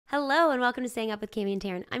Hello and welcome to Staying Up with Cami and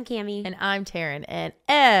Taryn. I'm Cami. And I'm Taryn. And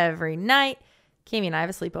every night, Cami and I have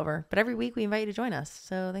a sleepover. But every week we invite you to join us.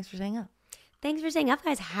 So thanks for staying up. Thanks for staying up,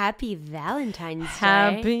 guys. Happy Valentine's Day.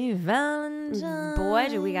 Happy Valentine. Boy,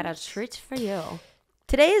 do we got a treat for you.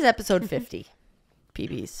 Today is episode 50.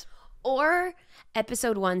 PBs. Or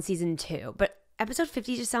episode 1, season 2. But episode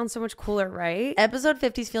 50 just sounds so much cooler, right? Episode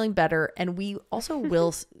 50 is feeling better. And we also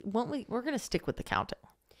will, we're going to stick with the counting.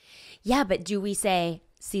 Yeah, but do we say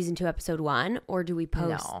season 2, episode 1? Or do we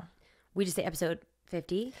post? No. We just say episode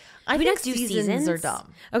 50? I we think not do seasons are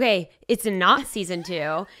dumb. Okay, it's not season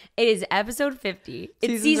 2. It is episode 50.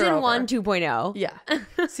 It's season 1 2.0.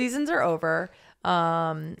 Yeah. Seasons are over.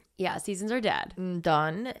 Yeah, seasons are dead.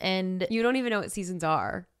 Done. And You don't even know what seasons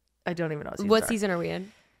are. I don't even know What season are we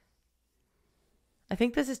in? I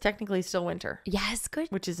think this is technically still winter. Yes, good.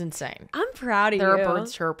 Which is insane. I'm proud of you. There are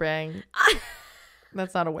birds chirping.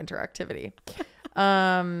 That's not a winter activity.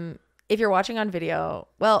 If you're watching on video,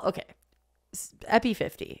 well, okay. Epi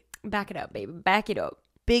 50. Back it up, baby. Back it up.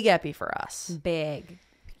 Big epi for us. Big.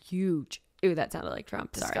 Huge. Ooh, that sounded like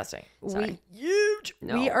Trump. Disgusting. Sorry. Huge.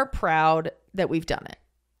 No. We are proud that we've done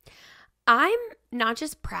it. I'm not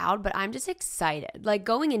just proud, but I'm just excited. Like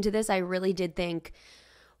going into this, I really did think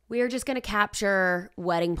we are just going to capture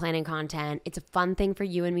wedding planning content. It's a fun thing for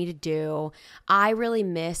you and me to do. I really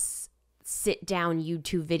miss sit down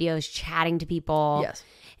YouTube videos, chatting to people. Yes.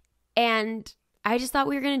 And I just thought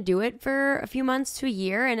we were going to do it for a few months to a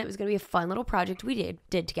year, and it was going to be a fun little project we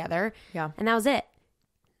did together. Yeah. And that was it.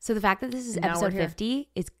 So the fact that this is Now episode we're here. 50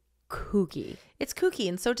 is kooky. It's kooky.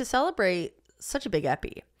 And so to celebrate such a big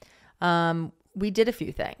epi, we did a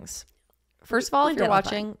few things. First of all, if you're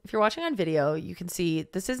watching on video, you can see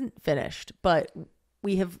this isn't finished, but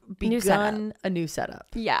we have begun a new setup.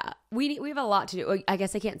 Yeah. We have a lot to do. I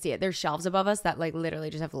guess I can't see it. There's shelves above us that like literally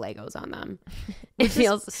just have Legos on them. It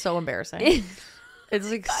feels so embarrassing. It's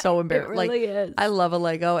like so embarrassing. It really like is. I love a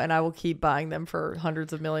Lego and I will keep buying them for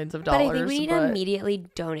hundreds of millions of dollars. But I think we need to immediately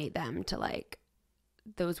donate them to like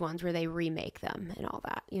those ones where they remake them and all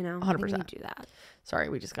that, you know? 100%. I think we do that. Sorry,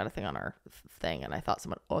 we just got a thing on our thing and I thought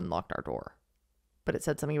someone unlocked our door. But it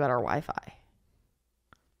said something about our Wi-Fi.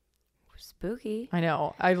 Spooky. I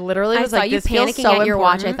know. I literally was I like, saw you this feels panicking so at your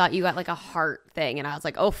watch. I important. thought you got like a heart thing, and I was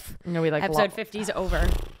like, "Oh, No, we like episode 50 is over."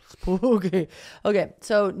 Spooky. Okay,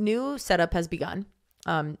 so new setup has begun.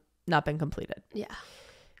 Not been completed. Yeah.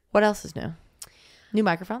 What else is new? New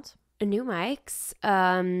microphones. New mics.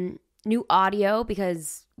 New audio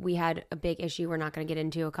because we had a big issue we're not going to get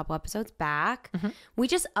into a couple episodes back. Mm-hmm. We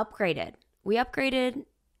just upgraded. We upgraded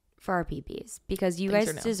for our PPs because you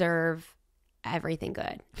guys deserve everything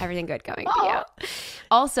good coming to you.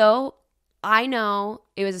 Also, I know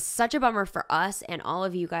it was such a bummer for us and all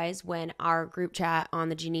of you guys when our group chat on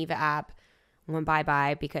the Geneva app went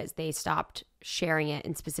bye-bye because they stopped sharing it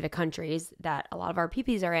in specific countries that a lot of our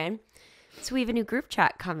PPs are in. So we have a new group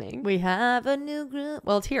chat coming. We have a new group.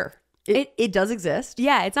 Well, it's here. It does exist.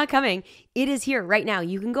 Yeah, it's not coming. It is here right now.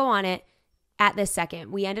 You can go on it at this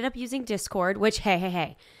second. We ended up using Discord, which,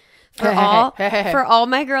 hey. For all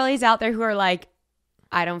my girlies out there who are like,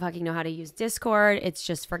 I don't fucking know how to use Discord. It's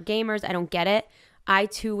just for gamers. I don't get it. I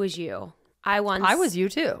too was you. I was you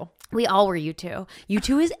too. We all were you too. You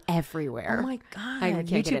too is everywhere. Oh my God. I can't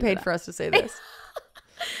You get two into paid that. for us to say this.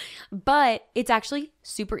 But it's actually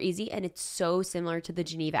super easy and it's so similar to the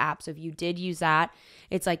Geneva app. So if you did use that,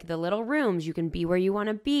 it's like the little rooms. You can be where you want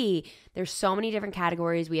to be. There's so many different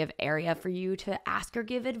categories. We have area for you to ask or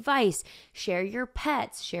give advice, share your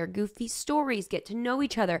pets, share goofy stories, get to know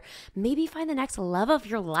each other, maybe find the next love of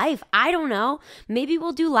your life. I don't know. Maybe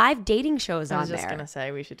we'll do live dating shows on there. I was just going to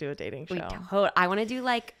say we should do a dating show. I want to do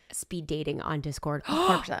like speed dating on Discord.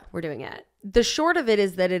 100%. We're doing it. The short of it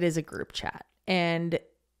is that it is a group chat. And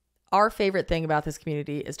our favorite thing about this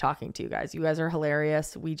community is talking to you guys. You guys are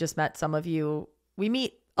hilarious. We just met some of you. We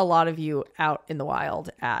meet a lot of you out in the wild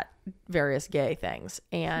at various gay things.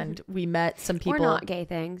 And we met some people. Or not gay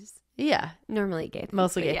things. Yeah. Normally gay things.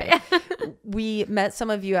 Mostly gay things. We met some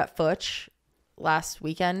of you at Futch last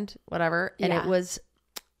weekend, whatever. And it was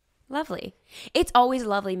lovely. It's always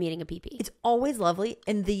lovely meeting a PP. It's always lovely.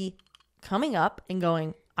 And the coming up and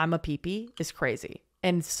going, I'm a PP is crazy.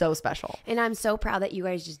 And so special. And I'm so proud that you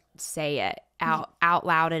guys just say it out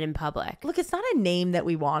loud and in public. Look, it's not a name that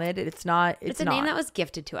we wanted. It's not. It's a name that was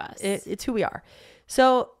gifted to us. It's who we are.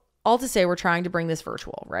 So all to say, we're trying to bring this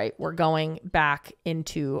virtual, right? We're going back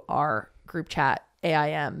into our group chat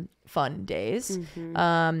AIM fun days.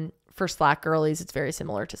 Mm-hmm. For Slack girlies, it's very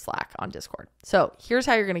similar to Slack on Discord. So here's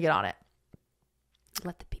how you're going to get on it.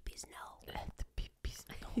 Let the PPs know. Let the PPs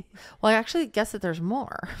know. Well, I actually guess that there's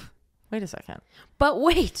more. Wait a second. But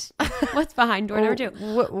wait, what's behind door number 2?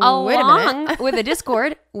 Wait a Along minute. with a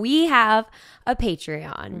Discord, we have a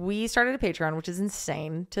Patreon. We started a Patreon, which is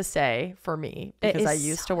insane to say for me because I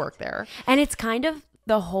used to work there. And it's kind of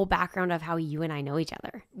the whole background of how you and I know each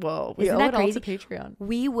other. Whoa. We Isn't owe that it crazy? all to Patreon.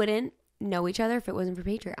 We wouldn't know each other if it wasn't for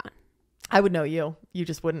Patreon. I would know you. You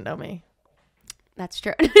just wouldn't know me. That's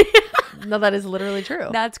true. No, that is literally true.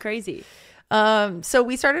 That's crazy. So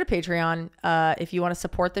we started a Patreon. If you want to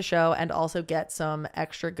support the show and also get some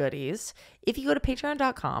extra goodies, if you go to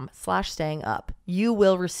patreon.com/stayingup, you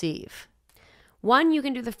will receive 1, you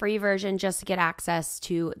can do the free version just to get access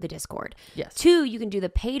to the Discord. Yes. 2, you can do the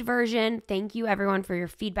paid version. Thank you everyone for your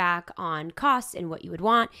feedback on costs and what you would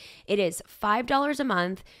want. It is $5 a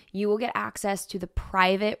month. You will get access to the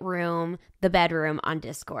private room, the bedroom on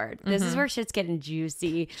Discord. This is where shit's getting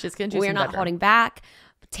juicy. Shit's getting juicy. We're in not bedroom. holding back.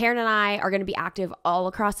 Taryn and I are going to be active all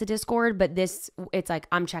across the Discord, but it's like,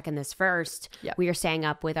 I'm checking this first. Yeah. We are staying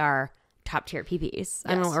up with our top tier PPs.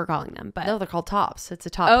 I don't know what we're calling them, but No, they're called tops. It's a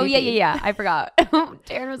top. oh, PP. yeah. I forgot.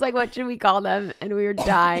 Taryn was like, what should we call them? And we were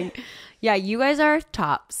dying. Yeah, you guys are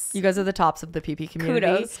tops. You guys are the tops of the PP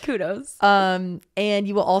community. Kudos. And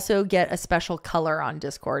you will also get a special color on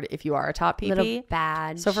Discord if you are a top PP. Little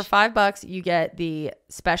badge. So for $5, you get the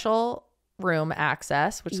special room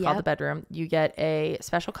access, which is called the bedroom. You get a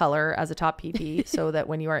special color as a top PP so that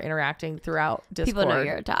when you are interacting throughout Discord, people know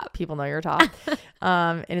you're a top. People know you're a top.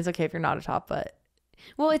 And it's okay if you're not a top, but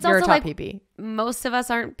well, it's you're also a top like PP. Most of us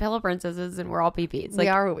aren't pillow princesses and we're all PPs. Like, We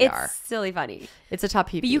are who we are. It's silly funny. It's a top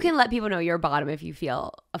PP. But you can let people know you're a bottom if you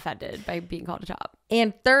feel offended by being called a top.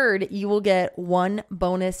 And third, you will get 1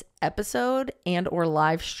 bonus episode and or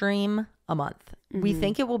live stream a month. We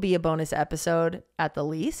think it will be a bonus episode at the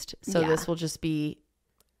least. So this will just be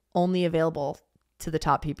only available to the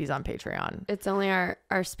top PPs on Patreon. It's only our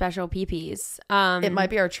special PPs. It might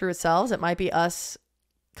be our truest selves. It might be us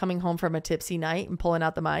coming home from a tipsy night and pulling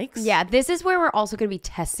out the mics. Yeah, this is where we're also going to be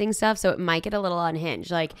testing stuff, so it might get a little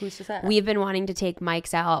unhinged. Like, who's to say? We've been wanting to take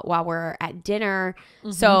mics out while we're at dinner.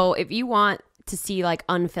 So if you want to see like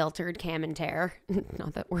unfiltered Cam and Tear,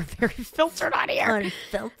 not that we're very filtered on here,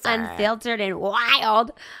 unfiltered and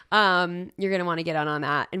wild, you're gonna want to get on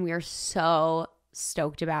that, and we are so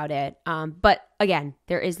stoked about it. But again,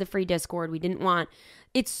 there is the free Discord.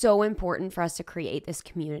 It's so important for us to create this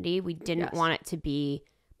community. We didn't want it to be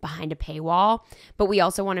behind a paywall, but we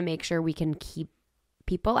also want to make sure we can keep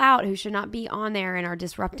people out who should not be on there and are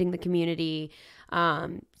disrupting the community.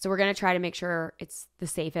 So we're going to try to make sure it's the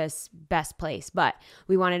safest, best place, but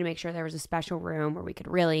we wanted to make sure there was a special room where we could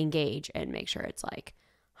really engage and make sure it's like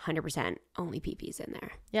 100% only PPs in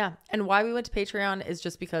there. Yeah. And why we went to Patreon is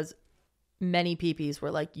just because many PPs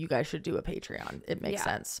were like, you guys should do a Patreon. It makes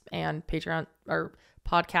sense. And Patreon or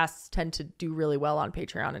podcasts tend to do really well on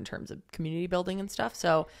Patreon in terms of community building and stuff.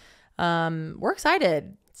 So we're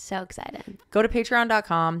excited. So excited. Go to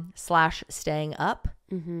patreon.com/stayingup.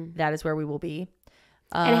 That is where we will be.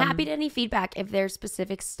 And happy to any feedback. If there's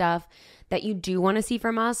specific stuff that you do want to see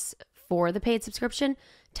from us for the paid subscription,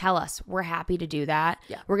 tell us. We're happy to do that.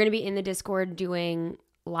 Yeah. We're going to be in the Discord doing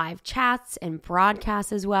live chats and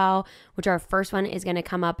broadcasts as well, which our first one is going to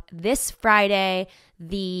come up this Friday,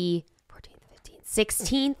 the 14th, 15th,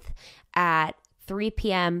 16th at 3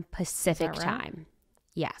 p.m. Pacific time.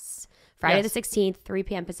 Yes. Friday the 16th, 3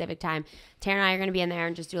 p.m. Pacific time. Tara and I are going to be in there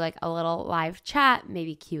and just do like a little live chat,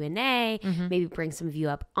 maybe Q&A, maybe bring some of you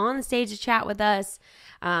up on the stage to chat with us.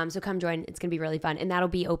 So come join. It's going to be really fun. And that'll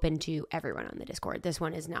be open to everyone on the Discord. This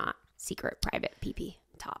one is not secret, private, PP,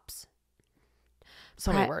 tops.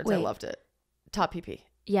 So many words. Wait. I loved it. Top PP.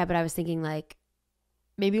 Yeah, but I was thinking like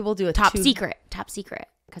maybe we'll do a top secret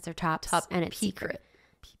because they're tops and it's secret.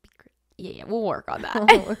 Yeah, we'll work on that.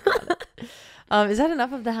 We'll work on it. Is that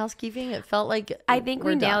enough of the housekeeping? It felt like I think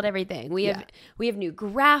we nailed everything. We have new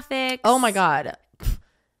graphics. Oh my God.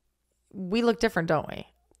 We look different, don't we?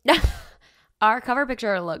 Our cover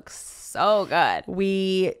picture looks so good.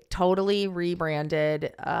 We totally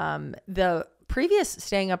rebranded. The previous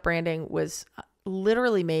Staying Up branding was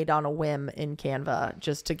literally made on a whim in Canva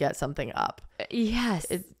just to get something up. Yes.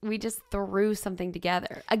 We just threw something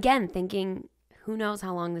together. Again, thinking, who knows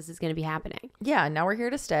how long this is going to be happening. Yeah, now we're here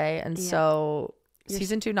to stay. And so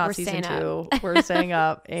season 2, not season 2. Up. We're staying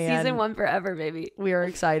up. And season 1 forever, baby. We are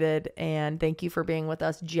excited. And thank you for being with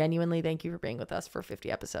us. Genuinely, thank you for being with us for 50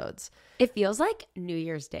 episodes. It feels like New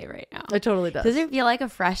Year's Day right now. It totally does. Does it feel like a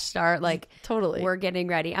fresh start? Like totally. We're getting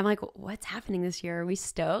ready. I'm like, what's happening this year? Are we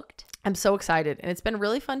stoked? I'm so excited. And it's been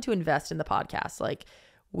really fun to invest in the podcast. Like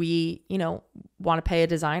we, want to pay a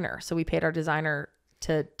designer. So we paid our designer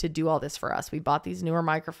to do all this for us. We bought these newer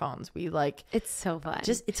microphones. We like, it's so fun.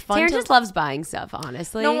 It's fun. Taryn just loves buying stuff,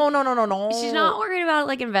 honestly. No. She's not worried about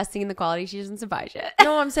like investing in the quality. She just wants to buy shit.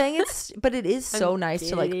 No, I'm saying but it is so nice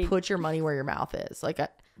to like put your money where your mouth is. Like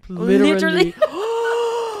literally.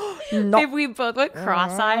 No. If we both went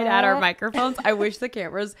cross-eyed at our microphones, I wish the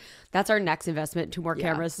cameras, that's our next investment, 2 more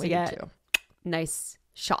cameras to get nice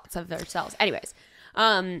shots of ourselves. Anyways.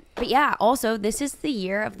 But yeah, also this is the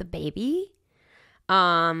year of the baby,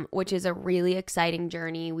 which is a really exciting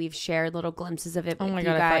journey. We've shared little glimpses of it with you guys.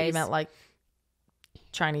 I thought you meant like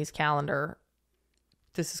Chinese calendar.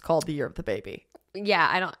 This is called the year of the baby.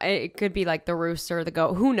 Yeah, it could be like the rooster or the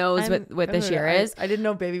goat. Who knows what this year is? I didn't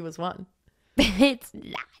know baby was one. It's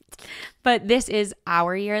not. But this is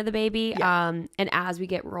our year of the baby. Yeah. And as we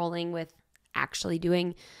get rolling with actually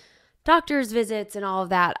doing doctor's visits and all of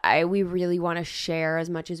that, we really want to share as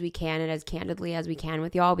much as we can and as candidly as we can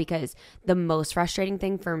with y'all, because the most frustrating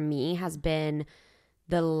thing for me has been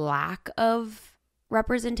the lack of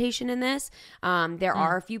representation in this. There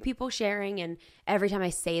are a few people sharing, and every time I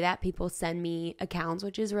say that, people send me accounts,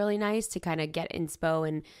 which is really nice to kind of get inspo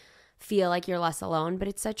and feel like you're less alone. But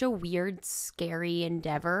it's such a weird, scary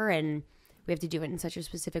endeavor, and we have to do it in such a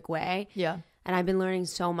specific way. Yeah. And I've been learning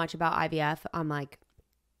so much about IVF. I'm like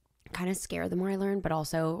kind of scared the more I learn, but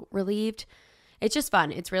also relieved. It's just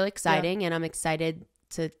fun. It's really exciting, and I'm excited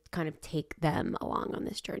to kind of take them along on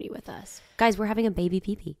this journey with us. Guys, we're having a baby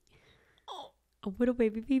pee-pee. Oh, a little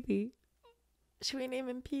baby pee-pee. Should we name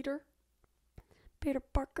him Peter? Peter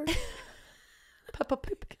Parker. Peppa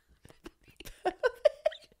Pig.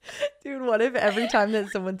 Dude, what if every time that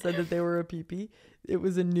someone said that they were a pee-pee, it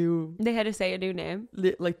was a new... They had to say a new name?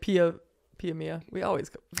 Like Pia Mia. We always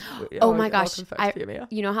go... Oh my gosh.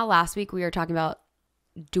 You know how last week we were talking about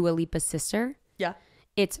Dua Lipa's sister? Yeah.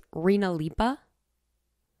 It's Rina Lipa.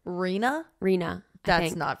 Rina?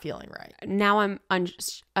 That's not feeling right. Now I'm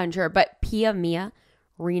unsure. But Pia Mia,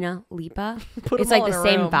 Rina Lipa. It's like the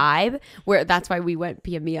same vibe. Where that's why we went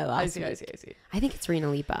Pia Mia last week. I see. I think it's Rina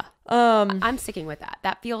Lipa. I'm sticking with that.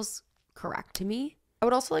 That feels correct to me. I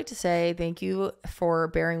would also like to say thank you for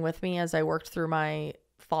bearing with me as I worked through my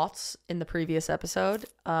thoughts in the previous episode.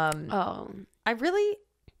 I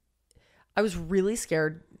was really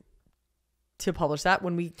scared to publish that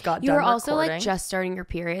when we got done recording. You were also like just starting your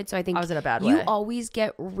period, so I think I was in a bad way. You always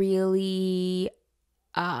get really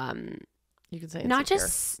you could say not insecure.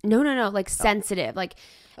 Just no like sensitive, like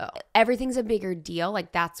everything's a bigger deal.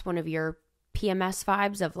 Like that's one of your PMS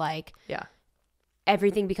vibes of like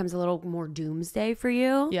everything becomes a little more doomsday for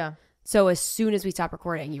you. Yeah. So as soon as we stopped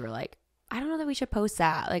recording, you were like, I don't know that we should post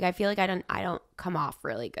that. Like I feel like I don't come off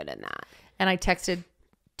really good in that. And I texted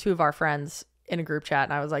 2 of our friends in a group chat,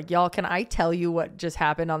 and I was like, y'all, can I tell you what just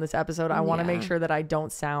happened on this episode? I want to make sure that I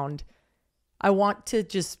don't sound, I want to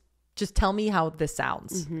just tell me how this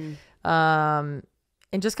sounds. Mm-hmm.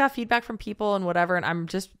 And just got feedback from people and whatever. And I'm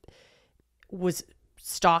just was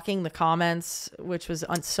stalking the comments, which was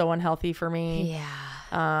so unhealthy for me.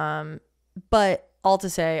 Yeah. But all to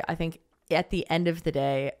say, I think at the end of the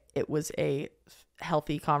day, it was a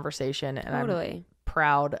healthy conversation, and I'm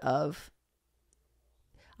proud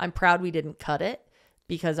we didn't cut it,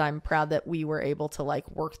 because I'm proud that we were able to like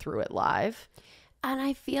work through it live. And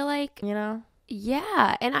I feel like,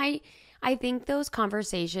 yeah. And I think those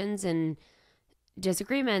conversations and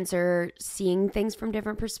disagreements or seeing things from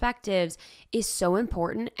different perspectives is so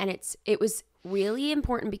important. And it was really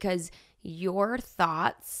important because your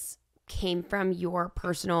thoughts came from your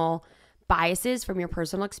personal biases, from your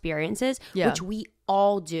personal experiences, which we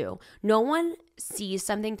all do. No one sees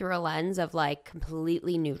something through a lens of like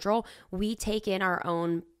completely neutral. We take in our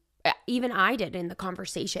own, even I did in the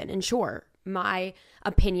conversation. And sure, my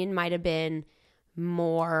opinion might have been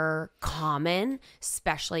more common,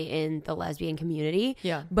 especially in the lesbian community.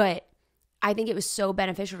 Yeah. But I think it was so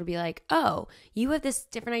beneficial to be like, oh, you have this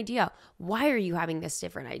different idea. Why are you having this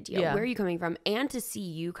different idea? Yeah. Where are you coming from? And to see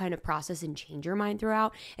you kind of process and change your mind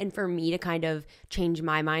throughout. And for me to kind of change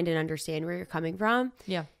my mind and understand where you're coming from.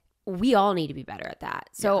 Yeah. We all need to be better at that.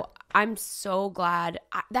 So I'm so glad.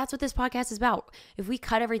 That's what this podcast is about. If we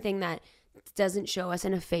cut everything that doesn't show us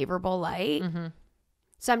in a favorable light,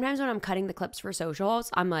 sometimes when I'm cutting the clips for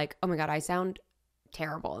socials, I'm like, oh my God, I sound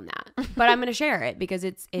terrible in that. But I'm going to share it because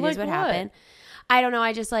it like is what happened. I don't know.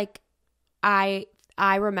 I just like, I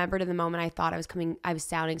remembered in the moment I thought I was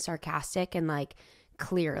sounding sarcastic and like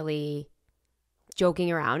clearly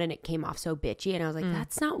joking around, and it came off so bitchy. And I was like,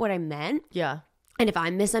 that's not what I meant. Yeah. And if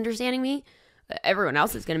I'm misunderstanding me, everyone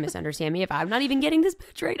else is going to misunderstand me if I'm not even getting this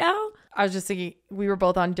bitch right now. I was just thinking, we were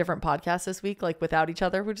both on different podcasts this week, like without each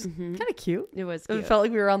other, which is kind of cute. It was cute. It felt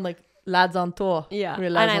like we were on like Lads on tour. Yeah. We're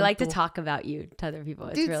And lads I on like tour. to talk about you to other people.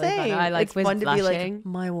 It's Dude, really fun. same. I like it's fun to be blushing. like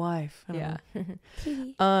my wife. Yeah.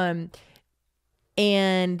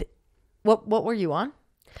 And what were you on?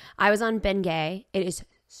 I was on Ben Gay. It is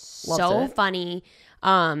Loved so it. funny.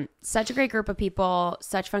 Such a great group of people,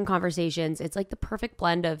 such fun conversations. It's like the perfect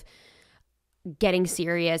blend of getting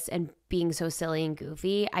serious and being so silly and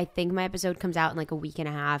goofy. I think my episode comes out in like a week and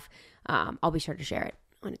a half. I'll be sure to share it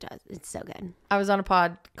when it does. It's so good. I was on a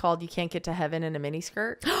pod called You Can't Get to Heaven in a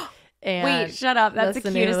Miniskirt. And wait, shut up. That's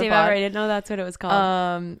the cutest name ever. I didn't know that's what it was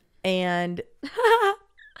called. And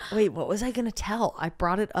wait, what was I gonna tell? I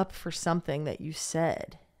brought it up for something that you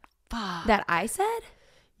said. That I said?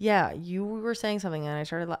 Yeah, you were saying something and I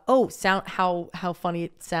started how funny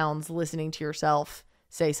it sounds listening to yourself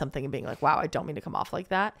say something and being like, wow, I don't mean to come off like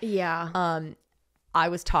that. Yeah. I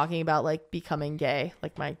was talking about like becoming gay,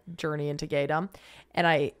 like my journey into gaydom.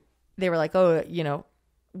 And they were like, oh, you know,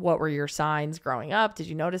 what were your signs growing up? Did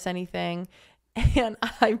you notice anything? And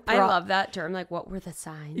I love that term. Like, what were the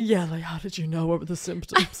signs? Yeah, like, how did you know? What were the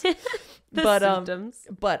symptoms? Symptoms.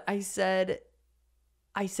 But I said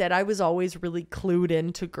I was always really clued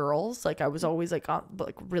into girls. Like I was always like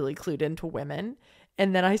really clued into women.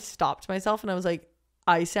 And then I stopped myself and I was like,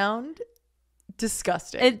 I sound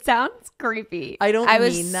disgusting. It sounds creepy. I mean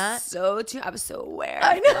that. I was so aware.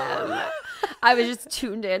 I know. I was just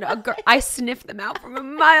tuned in. I sniffed them out from a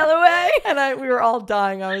mile away. And we were all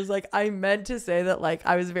dying. I was like, I meant to say that like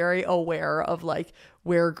I was very aware of like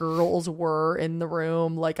where girls were in the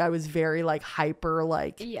room. Like I was very like hyper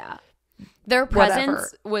like yeah. Their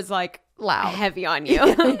presence was like loud, heavy on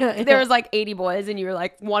you. There was like 80 boys and you were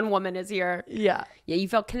like, one woman is here. Yeah. Yeah, you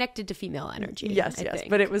felt connected to female energy. Yes, I think.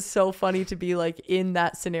 But it was so funny to be like in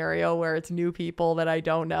that scenario where it's new people that I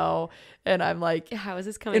don't know. And I'm like, how is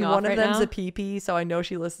this coming off one right of them's now? a PP, so I know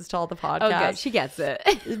she listens to all the podcasts. Oh, good. She gets it.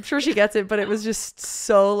 I'm sure she gets it, but it was just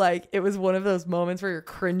so like, it was one of those moments where you're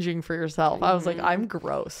cringing for yourself. I was like, I'm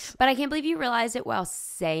gross. But I can't believe you realized it while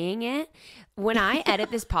saying it. When I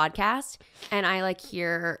edit this podcast and I like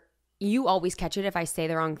hear, you always catch it if I say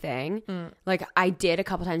the wrong thing. Like I did a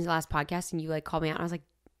couple times in the last podcast and you like called me out and I was like,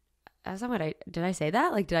 that's not what did I say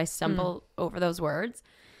that? Like, did I stumble over those words?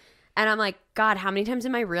 And I'm like, God, how many times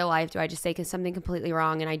in my real life do I just say something completely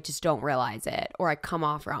wrong and I just don't realize it or I come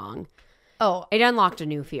off wrong? Oh, it unlocked a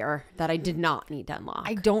new fear that I did not need to unlock.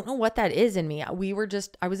 I don't know what that is in me. I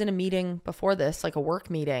was in a meeting before this, like a work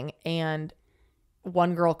meeting, and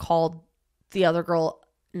one girl called the other girl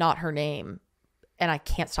not her name, and I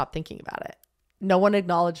can't stop thinking about it. No one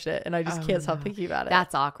acknowledged it, and I just can't stop thinking about it.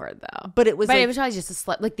 That's awkward, though. But it was probably just a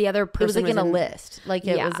slip. Like the other person it was like in a list. Like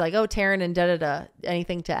it was like, oh, Taryn and da-da-da,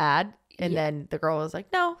 anything to add? And then the girl was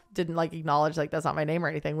like, no, didn't like acknowledge like that's not my name or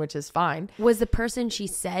anything, which is fine. Was the person she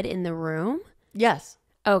said in the room? Yes.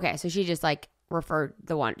 Okay, so she just like referred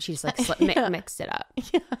the one. She just like mixed it up.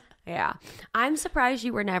 Yeah. I'm surprised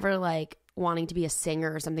you were never like wanting to be a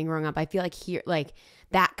singer or something growing up. I feel like here, like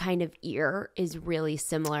that kind of ear is really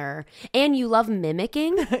similar. And you love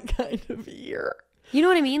mimicking. That kind of ear. You know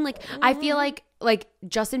what I mean? Like I feel like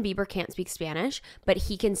Justin Bieber can't speak Spanish, but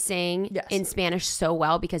he can sing in Spanish so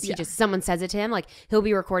well because someone says it to him. Like he'll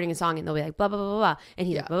be recording a song and they'll be like blah blah blah blah, blah and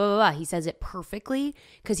he's like blah blah blah. He says it perfectly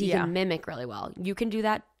because he can mimic really well. You can do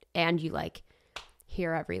that, and you like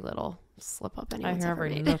hear every little slip up. I hear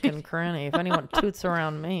every nook and cranny. If anyone toots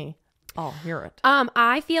around me, I'll hear it.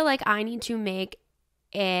 I feel like I need to make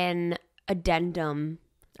an addendum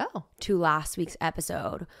to last week's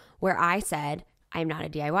episode where I said I'm not a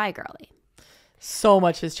DIY girly. So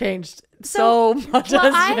much has changed. So much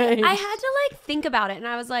has changed. I had to like think about it, and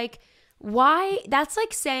I was like, why? That's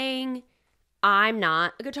like saying I'm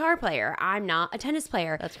not a guitar player. I'm not a tennis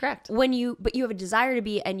player. That's correct. But you have a desire to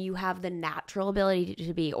be, and you have the natural ability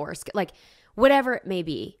to be, or like whatever it may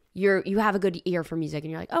be. You have a good ear for music,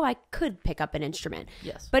 and you're like, oh, I could pick up an instrument.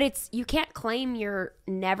 Yes. But you can't claim you're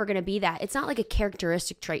never going to be that. It's not like a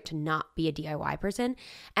characteristic trait to not be a DIY person.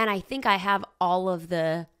 And I think I have all of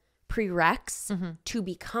the prereqs to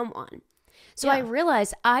become one. So I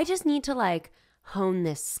realized I just need to like hone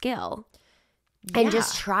this skill and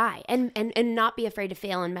just try and not be afraid to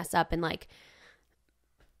fail and mess up and like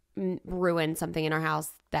ruin something in our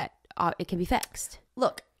house that it can be fixed.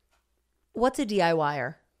 Look, what's a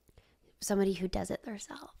DIYer? Somebody who does it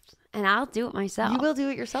themselves. And I'll do it myself. You will do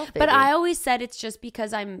it yourself, baby. But I always said it's just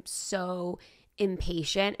because I'm so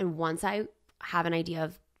impatient, and once I have an idea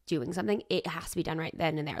of doing something, it has to be done right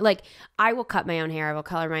then and there. Like I will cut my own hair, I will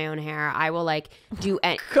color my own hair, I will like do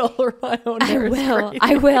color my own hair.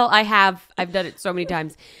 I will. I've done it so many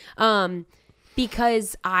times.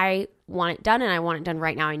 Because I want it done, and I want it done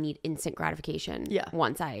right now. I need instant gratification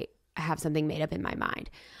once I have something made up in my mind.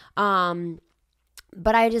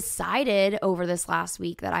 But I decided over this last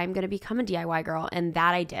week that I'm going to become a DIY girl, and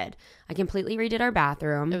that I did. I completely redid our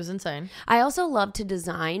bathroom. It was insane. I also love to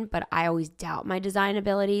design, but I always doubt my design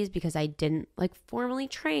abilities because I didn't like formally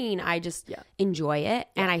train. I just enjoy it,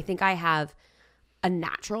 and I think I have a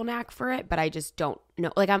natural knack for it, but I just don't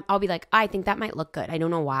know. Like I'll be like, I think that might look good. I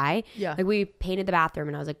don't know why. Yeah. Like we painted the bathroom,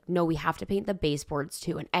 and I was like, no, we have to paint the baseboards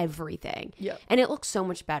too and everything. Yeah. And it looks so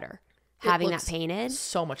much better having that painted.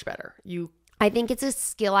 So much better. I think it's a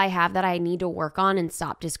skill I have that I need to work on and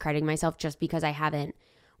stop discrediting myself just because I haven't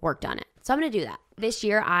worked on it. So I'm going to do that. This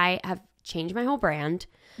year, I have changed my whole brand.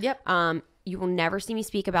 Yep. You will never see me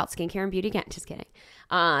speak about skincare and beauty again. Just kidding.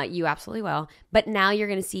 You absolutely will. But now you're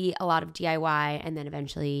going to see a lot of DIY and then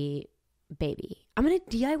eventually baby. I'm going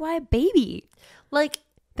to DIY a baby. Like,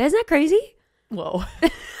 isn't that crazy? Whoa.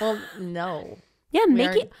 Well, no. Yeah,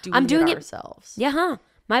 I'm doing it ourselves. Yeah, huh?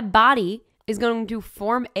 My body is going to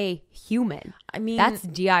form a human. I mean, that's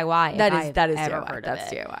DIY. That is DIY.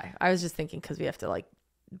 That's DIY. I was just thinking because we have to like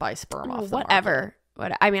buy sperm off the whatever.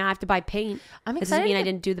 I mean, I have to buy paint. I'm excited. This doesn't mean I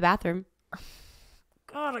didn't do the bathroom.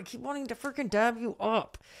 God, I keep wanting to freaking dab you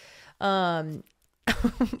up. What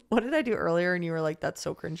did I do earlier? And you were like, "That's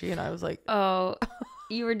so cringy," and I was like, "Oh,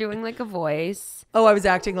 you were doing like a voice." Oh, I was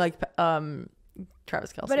acting like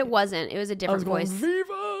Travis Kelce, but it wasn't. It was a different voice.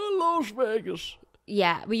 Viva Las Vegas.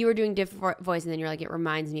 Yeah, but you were doing different voice, and then you're like, it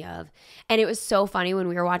reminds me of. And it was so funny when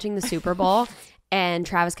we were watching the Super Bowl, and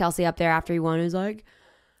Travis Kelce up there after he won was like,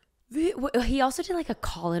 he also did like a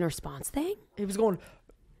call and response thing. He was going,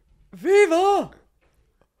 Viva!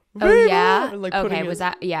 Viva! Oh, yeah? And, like, okay, was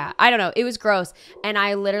that? Yeah, I don't know. It was gross. And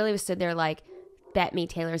I literally was stood there like, bet me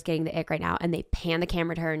Taylor's getting the ick right now. And they pan the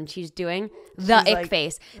camera to her, and she's doing the ick like,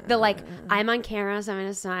 face. The like, I'm on camera, so I'm going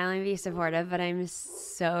to smile and be supportive, but I'm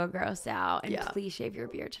so grossed out. And please shave your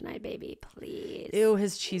beard tonight, baby. Please. Ew,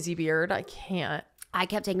 his cheesy beard. I can't. I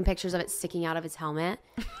kept taking pictures of it sticking out of his helmet.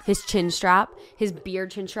 His chin strap. His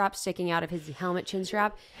beard chin strap sticking out of his helmet chin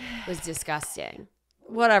strap was disgusting.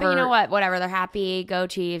 Whatever. But you know what? Whatever. They're happy. Go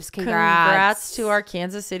Chiefs. Congrats to our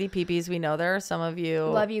Kansas City peepees. We know there are some of you.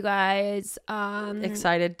 Love you guys.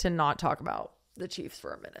 Excited to not talk about the Chiefs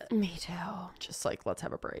for a minute. Me too. Just like, let's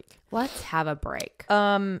have a break. Let's have a break.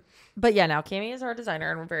 But yeah, now Cami is our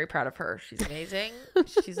designer, and we're very proud of her. She's amazing.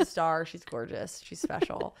 She's a star. She's gorgeous. She's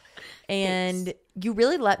special. And you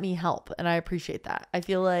really let me help, and I appreciate that. I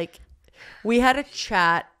feel like we had a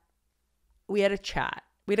chat. We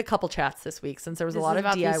had a couple chats this week since there was a lot of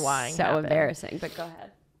DIYing. So embarrassing, but go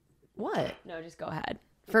ahead. What? No, just go ahead.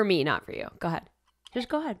 For me, not for you. Go ahead. Just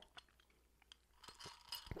go ahead.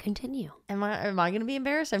 Continue. Am I going to be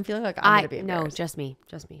embarrassed? I'm feeling like I'm going to be embarrassed. No, just me.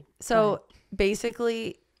 Just me. So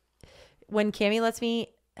basically, when Cami lets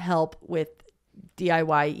me help with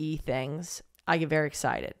DIY-y things, I get very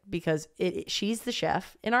excited because she's the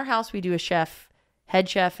chef. In our house, we do a head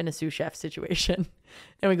chef and a sous chef situation.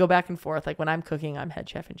 And we go back and forth. Like when I'm cooking, I'm head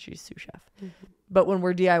chef and she's sous chef. Mm-hmm. But when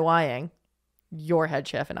we're DIYing, you're head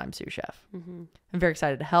chef and I'm sous chef. Mm-hmm. I'm very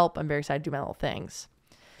excited to help. I'm very excited to do my little things.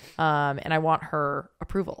 And I want her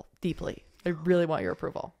approval deeply. I really want your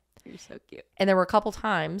approval. You're so cute. And there were a couple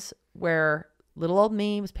times where little old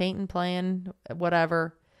me was painting, playing,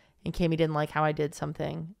 whatever. And Cami didn't like how I did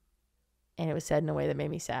something. And it was said in a way that made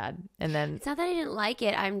me sad. And then it's not that I didn't like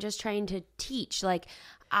it. I'm just trying to teach. Like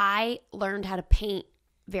I learned how to paint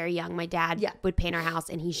very young. My dad would paint our house,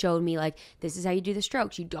 and he showed me like, this is how you do the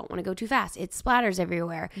strokes. You don't want to go too fast. It splatters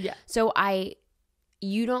everywhere. Yeah. So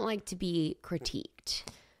you don't like to be critiqued.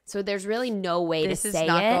 So there's really no way to say it. This is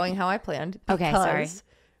not going how I planned. Okay, sorry.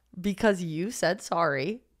 Because you said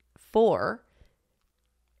sorry for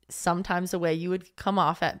sometimes the way you would come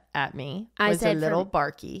off at me was a little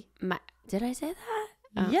barky. Did I say that?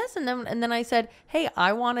 Oh. Yes, and then I said, "Hey,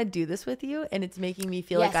 I want to do this with you, and it's making me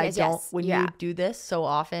feel like I don't. When you do this so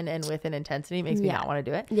often and with an intensity, it makes me not want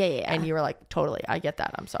to do it." Yeah. And you were like, "Totally, I get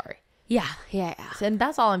that. I'm sorry." Yeah. And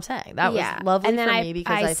that's all I'm saying. That was lovely and then for me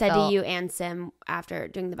because I said to you and Sim after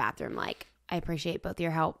doing the bathroom, like, I appreciate both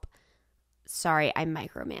your help. Sorry, I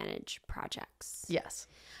micromanage projects. Yes.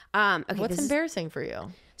 Okay. What's embarrassing for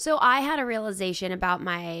you? So I had a realization about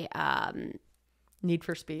my need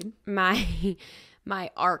for speed.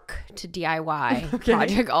 My arc to DIY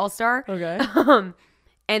Project All-Star. Okay.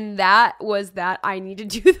 And that was that I need to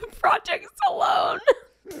do the projects alone.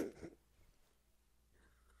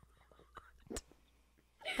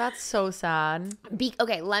 That's so sad.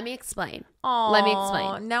 Okay, let me explain. Aww, let me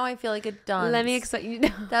explain. Now I feel like a dunce. Let me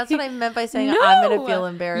explain. That's what I meant by saying I'm going to feel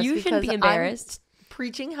embarrassed. You shouldn't be embarrassed.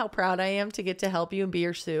 preaching how proud I am to get to help you and be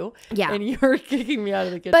your Sue. Yeah. And you're kicking me out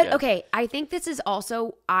of the kitchen. But okay, I think this is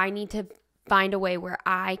also, I need to find a way where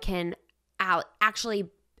I can actually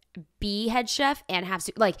be head chef and have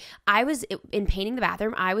like, I was in painting the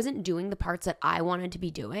bathroom, I wasn't doing the parts that I wanted to be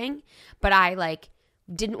doing, but I like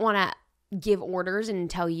didn't want to give orders and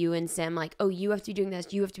tell you and Sim like, oh, you have to be doing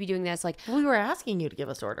this, you have to be doing this. Like, we were asking you to give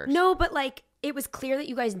us orders. No, but like it was clear that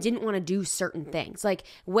you guys didn't want to do certain things. Like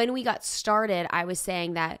when we got started, I was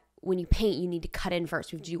saying that when you paint, you need to cut in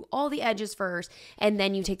first. We have to do all the edges first, and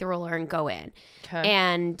then you take the roller and go in. Okay.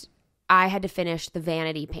 And I had to finish the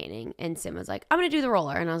vanity painting, and Sim was like, I'm going to do the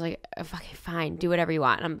roller. And I was like, okay, fine, do whatever you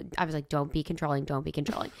want. And I was like, don't be controlling.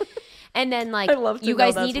 And then like, you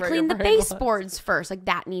guys need to clean the baseboards first. Like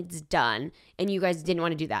that needs done. And you guys didn't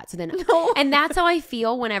want to do that. So then, and that's how I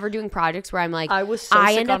feel whenever doing projects where I'm like, I was so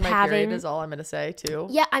sick on my period is all I'm going to say too.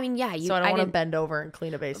 Yeah. I mean, yeah. So I don't want to bend over and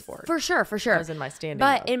clean a baseboard. For sure. I was in my standing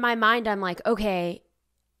But mode. in my mind, I'm like, okay,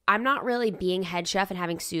 I'm not really being head chef and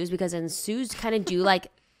having Sue's, because then Sue's kind of do like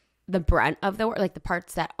the brunt of the work, like the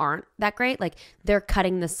parts that aren't that great. Like they're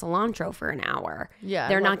cutting the cilantro for an hour. Yeah.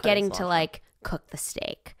 They're not getting to like cook the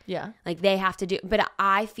steak. Yeah. Like they have to do, but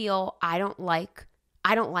I feel I don't like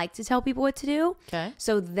to tell people what to do. Okay.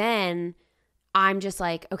 So then I'm just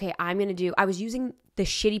like, okay, I was using the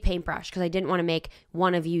shitty paintbrush because I didn't want to make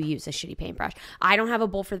one of you use a shitty paintbrush. I don't have a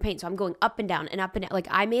bowl for the paint, so I'm going up and down and up and down. Like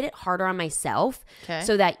I made it harder on myself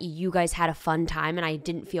so that you guys had a fun time and I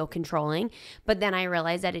didn't feel controlling. But then I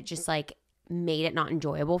realized that it just like made it not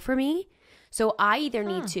enjoyable for me. So I either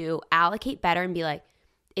need to allocate better and be like,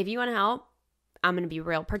 if you want to help, I'm going to be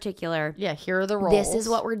real particular. Yeah, here are the roles. This is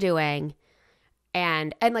what we're doing.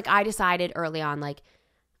 And like I decided early on, like,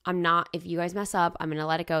 if you guys mess up, I'm going to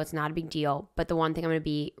let it go. It's not a big deal. But the one thing I'm going to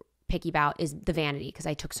be picky about is the vanity, because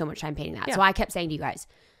I took so much time painting that. Yeah. So I kept saying to you guys,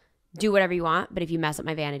 do whatever you want, but if you mess up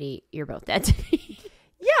my vanity, you're both dead to me.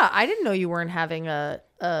 Yeah, I didn't know you weren't having a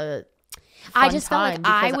I just felt like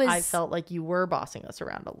I felt like you were bossing us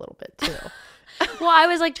around a little bit too. Well, I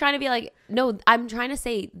was like trying to be like, no, I'm trying to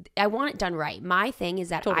say I want it done right. My thing is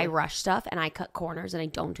that I rush stuff and I cut corners and I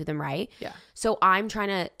don't do them right. Yeah. So I'm trying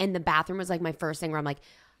to, and the bathroom was like my first thing where I'm like,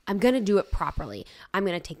 I'm going to do it properly. I'm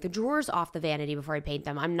going to take the drawers off the vanity before I paint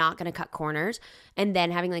them. I'm not going to cut corners. And then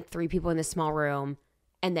having like 3 people in this small room,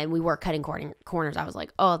 and then we were cutting corners. I was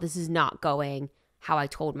like, oh, this is not going how I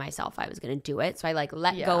told myself I was going to do it. So I like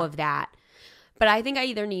let go of that. But I think I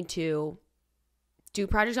either need to do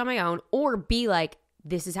projects on my own or be like,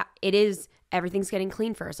 this is how it is. Everything's getting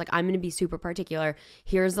clean first. Like I'm going to be super particular.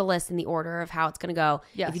 Here's the list and the order of how it's going to go.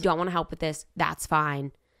 Yes. If you don't want to help with this, that's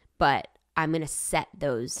fine. But I'm going to set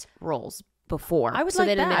those roles before. I would so like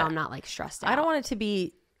that in the middle, I'm not like stressed out. I don't want it to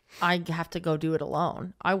be, I have to go do it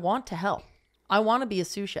alone. I want to help. I want to be a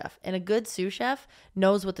sous chef, and a good sous chef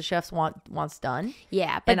knows what the chefs wants done.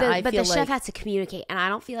 Yeah, but the chef has to communicate, and I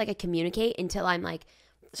don't feel like I communicate until I'm like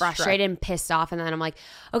frustrated and pissed off, and then I'm like,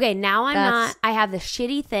 okay, now I have this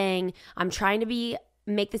shitty thing. I'm trying to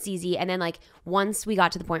make this easy, and then like once we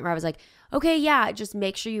got to the point where I was like, okay, yeah, just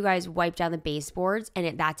make sure you guys wipe down the baseboards,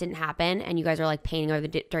 and that didn't happen, and you guys are like painting over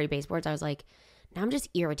the dirty baseboards. I was like, now I'm just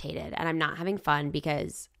irritated, and I'm not having fun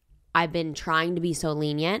because I've been trying to be so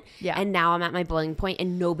lenient, and now I'm at my boiling point,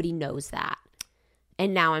 and nobody knows that.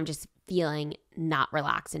 And now I'm just feeling not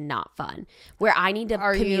relaxed and not fun, where I need to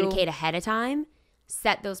communicate ahead of time,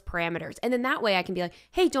 set those parameters. And then that way I can be like,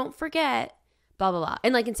 hey, don't forget, blah, blah, blah.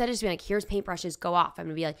 And like instead of just being like, here's paintbrushes, go off, I'm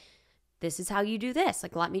going to be like, this is how you do this.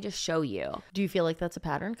 Like, let me just show you. Do you feel like that's a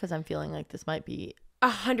pattern? Because I'm feeling like this might be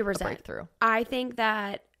 100% a breakthrough. I think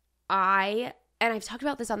that and I've talked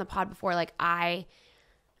about this on the pod before, like I'm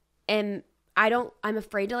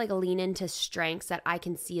afraid to like lean into strengths that I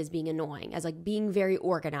can see as being annoying, as like being very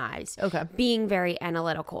organized, being very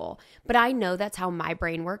analytical. But I know that's how my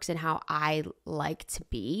brain works and how I like to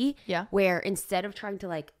be. Yeah. Where instead of trying to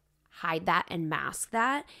like hide that and mask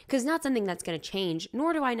that, because it's not something that's going to change,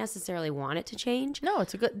 nor do I necessarily want it to change. No,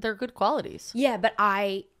 they're good qualities. Yeah, but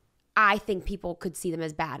I think people could see them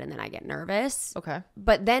as bad, and then I get nervous. Okay.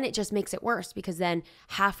 But then it just makes it worse, because then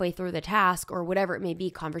halfway through the task or whatever it may be,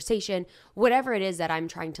 conversation, whatever it is that I'm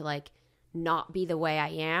trying to like not be the way I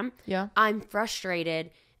am, I'm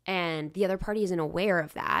frustrated and the other party isn't aware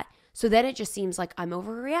of that. So then it just seems like I'm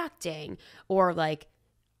overreacting, or like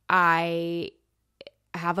I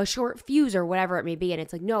have a short fuse or whatever it may be. And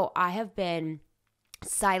it's like, no, I have been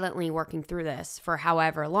silently working through this for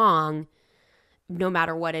however long, no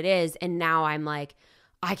matter what it is. And now I'm like,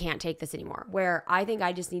 I can't take this anymore. Where I think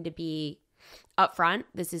I just need to be upfront.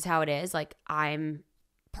 This is how it is. Like, I'm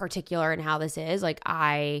particular in how this is. Like,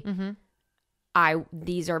 I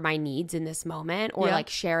these are my needs in this moment, or like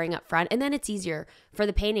sharing up front. And then it's easier for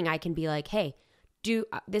the painting. I can be like, hey,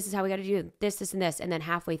 this is how we got to do this, and this. And then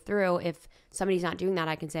halfway through, if somebody's not doing that,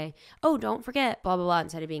 I can say, oh, don't forget, blah, blah, blah,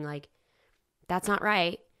 instead of being like, that's not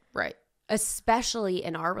right. Right. Especially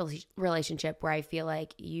in our relationship where I feel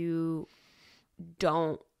like you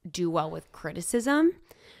don't do well with criticism,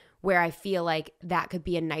 where I feel like that could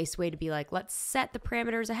be a nice way to be like, let's set the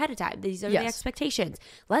parameters ahead of time. These are the expectations.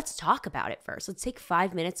 Let's talk about it first. Let's take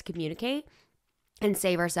 5 minutes to communicate and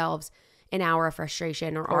save ourselves an hour of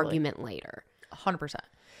frustration or argument later. 100%.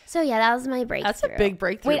 So yeah, that was my breakthrough. That's a big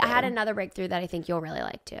breakthrough. Wait, I had another breakthrough that I think you'll really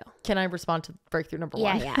like too. Can I respond to breakthrough number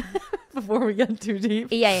one? Yeah. Before we get too deep.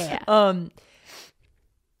 Yeah.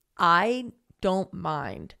 I don't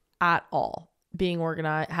mind at all being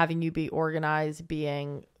organized, having you be organized,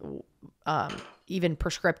 being even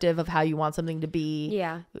prescriptive of how you want something to be.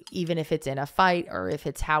 Yeah. Even if it's in a fight, or if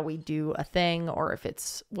it's how we do a thing, or if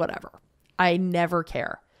it's whatever. I never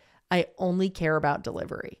care. I only care about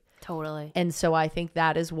delivery. Totally. And so I think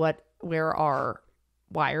that is where our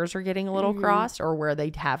wires are getting a little crossed, or where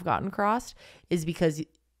they have gotten crossed, is because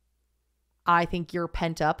I think you're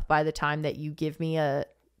pent up by the time that you give me a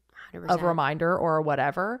 100%. reminder or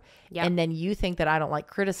whatever. Yep. And then you think that I don't like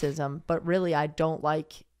criticism, but really I don't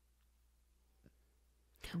like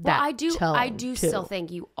that. Well, I do still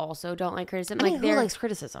think you also don't like criticism. I mean, like, who likes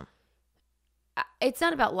criticism? It's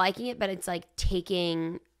not about liking it, but it's like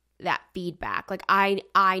taking that feedback. Like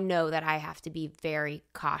I know that I have to be very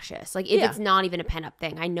cautious. Like if it's not even a pent up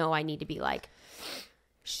thing, I know I need to be like,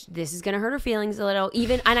 this is gonna hurt her feelings a little.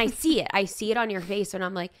 Even, and I see it on your face when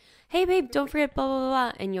I'm like, hey babe, don't forget blah blah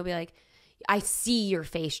blah, and you'll be like, I see your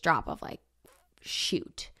face drop of like,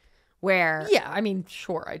 shoot. Where I mean,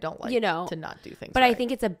 sure, I don't like to not do things, but right. I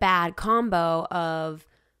think it's a bad combo of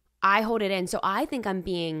I hold it in, so I think I'm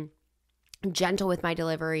being gentle with my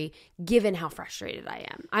delivery given how frustrated I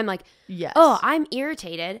am. I'm like, oh, I'm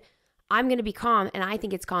irritated, I'm gonna be calm, and I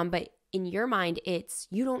think it's calm, but in your mind it's,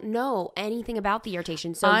 you don't know anything about the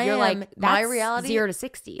irritation, so you're like, that's my reality 0 to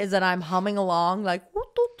 60 is that I'm humming along like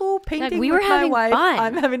painting like, we were with having my wife. fun.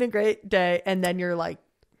 I'm having a great day, and then you're like,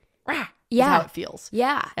 rah, yeah, is how it feels.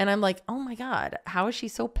 Yeah. And I'm like, oh my God, how is she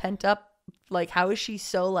so pent up? Like, how is she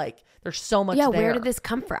so like, there's so much there. Where did this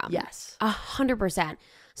come from? Yes. 100%.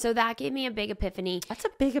 So that gave me a big epiphany. That's a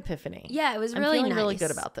big epiphany. Yeah, it was I'm really feeling nice. really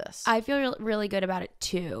good about this. I feel really good about it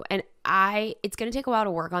too. And it's going to take a while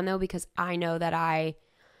to work on though, because I know that I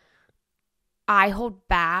hold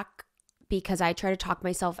back because I try to talk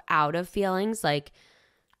myself out of feelings. Like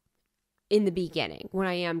in the beginning when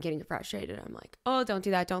I am getting frustrated, I'm like, oh, don't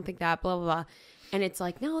do that. Don't think that, blah, blah, blah. And it's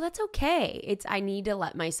like, no, that's okay. I need to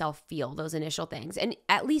let myself feel those initial things and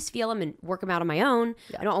at least feel them and work them out on my own.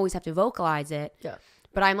 Yeah. I don't always have to vocalize it. Yeah.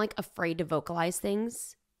 But I'm like afraid to vocalize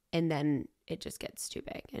things, and then it just gets too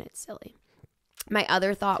big and it's silly. My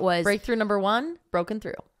other thought was breakthrough number 1, broken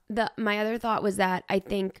through. My other thought was that I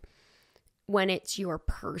think when it's your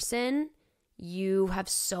person, you have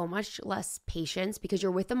so much less patience because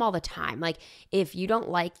you're with them all the time. Like if you don't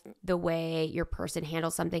like the way your person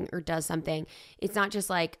handles something or does something, it's not just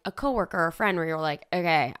like a coworker or a friend where you're like,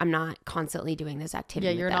 okay, I'm not constantly doing this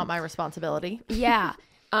activity. Yeah, you're not my responsibility. Yeah.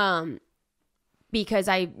 Because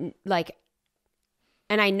I like,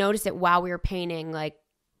 and I noticed it while we were painting, like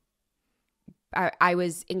I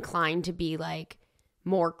was inclined to be like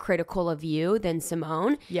more critical of you than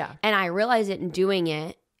Simone. Yeah. And I realized it in doing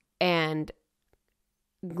it. And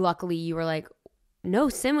luckily you were like, no,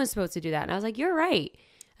 Sim was supposed to do that. And I was like, you're right.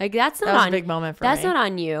 Like that was a big moment for me. That's not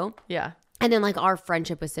on you. Yeah. And then like our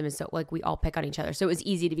friendship with Sim is so like, we all pick on each other. So it was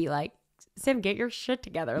easy to be like, Sim, get your shit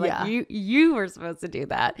together. Like you were supposed to do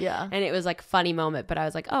that. Yeah. And it was like a funny moment, but I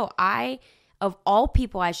was like, oh, of all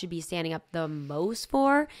people I should be standing up the most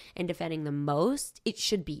for and defending the most, it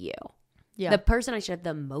should be you. Yeah. The person I should have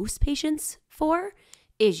the most patience for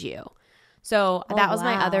is you. So that was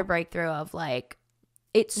my other breakthrough of like,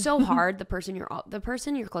 it's so hard. The person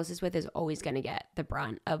you're closest with is always going to get the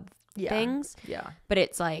brunt of things. Yeah. But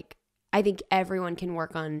it's like, I think everyone can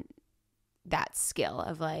work on that skill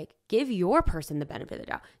of like, give your person the benefit of the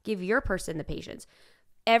doubt. Give your person the patience.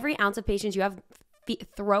 Every ounce of patience you have,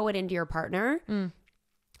 throw it into your partner. And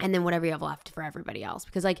then whatever you have left for everybody else.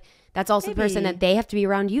 Because like, that's also the person that they have to be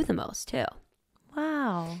around you the most too.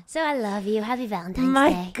 Wow. So I love you. Happy Valentine's Day.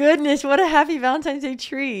 My goodness, what a happy Valentine's Day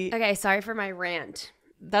treat. Okay, sorry for my rant.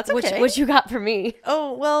 That's okay. What you got for me?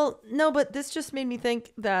 Oh, well, no, but this just made me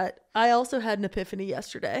think that I also had an epiphany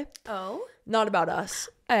yesterday. Oh? Not about us.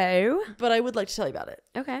 Oh? But I would like to tell you about it.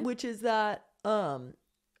 Okay. Which is that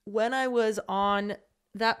when I was on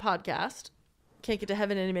that podcast Can't Get to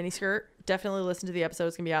Heaven in a Miniskirt. Definitely listen to the episode.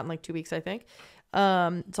 It's going to be out in like 2 weeks, I think.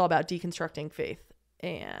 It's all about deconstructing faith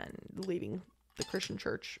and leaving the Christian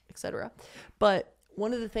church, etc. But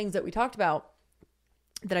one of the things that we talked about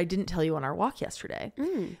that I didn't tell you on our walk yesterday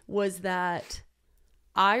was that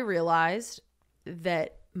I realized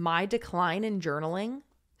that my decline in journaling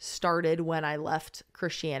started when I left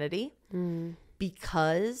Christianity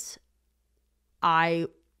because I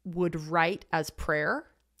would write as prayer.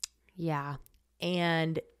 Yeah.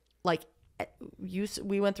 And like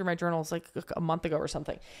we went through my journals like a month ago or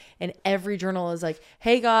something, and every journal is like,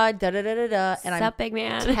 hey God, da da da da da, and I'm big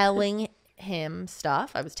man telling him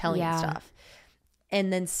stuff. I was telling him stuff.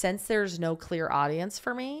 And then since there's no clear audience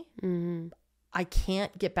for me, I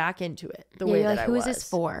can't get back into it the way that I was. Who is this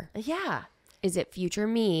for? Yeah. Is it future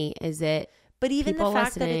me? Is it But even the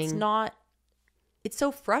fact listening? that it's not, it's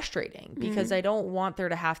so frustrating because I don't want there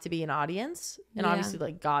to have to be an audience. And obviously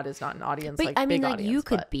like God is not an audience. But like I mean, big like audience, you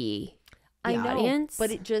could be the audience.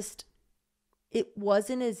 But it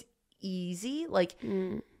wasn't as easy. Like,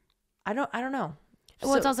 I don't know.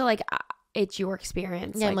 Well, it's also like, it's your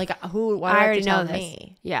experience. Yeah, like, I'm like, why do I already know this?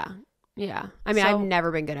 Me? Yeah. Yeah. I mean, I've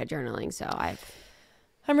never been good at journaling, so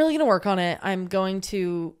I'm really going to work on it.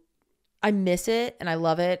 I miss it and I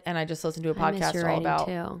love it. And I just listened to a podcast all about,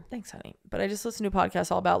 thanks honey. But I just listened to a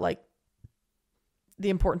podcast all about like the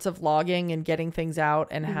importance of logging and getting things out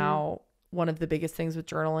and how one of the biggest things with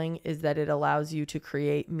journaling is that it allows you to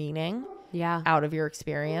create meaning out of your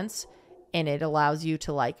experience. And it allows you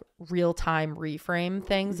to like real time reframe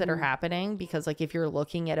things that are happening, because like if you're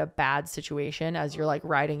looking at a bad situation as you're like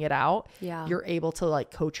writing it out, you're able to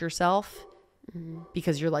like coach yourself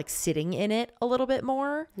because you're like sitting in it a little bit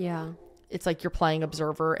more. Yeah. It's like you're playing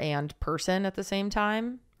observer and person at the same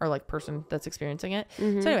time, or like person that's experiencing it. So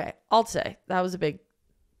anyway, I'll say that was a big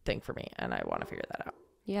thing for me and I want to figure that out.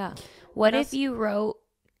 Yeah. What if you wrote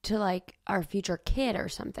to like our future kid or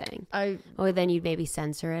something? Then you'd maybe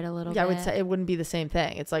censor it a little bit. I would say it wouldn't be the same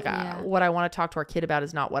thing. It's like what I want to talk to our kid about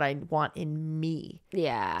is not what I want in me.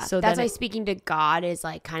 Yeah. So that's why speaking to God is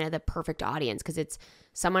like kind of the perfect audience, because it's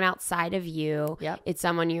someone outside of you. Yep. It's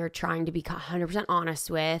someone you're trying to be 100%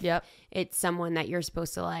 honest with. Yep. It's someone that you're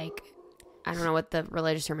supposed to like, I don't know what the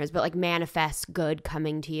religious term is, but like manifest good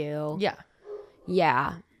coming to you. Yeah.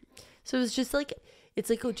 Yeah. So it's just like, it's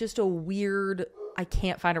like just a weird, I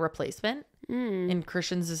can't find a replacement. In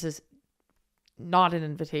Christians, this is not an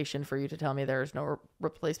invitation for you to tell me there is no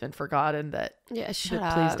replacement for God and that shut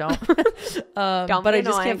up. Please don't. But I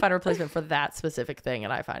just can't find a replacement for that specific thing,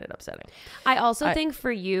 and I find it upsetting. I also think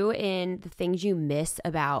for you, in the things you miss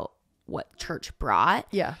about what church brought,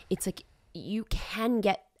 it's like you can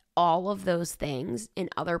get all of those things in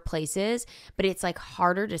other places, but it's like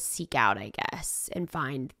harder to seek out, I guess, and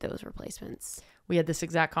find those replacements. We had this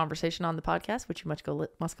exact conversation on the podcast, which you must go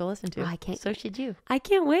listen to. I can't. So should you. I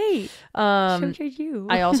can't wait. So should you.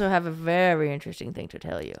 I also have a very interesting thing to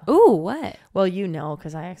tell you. Ooh, what? Well, you know,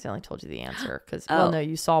 because I accidentally told you the answer. Because well, no,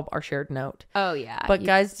 you saw our shared note. Oh yeah. But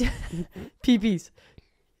guys, PPs.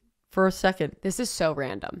 For a second, this is so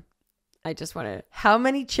random. I just want to. How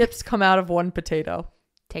many chips come out of one potato?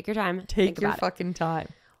 Take your time. Take your fucking time.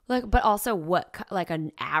 Like, but also what? Like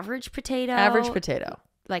an average potato. Average potato.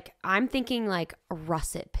 Like, I'm thinking like a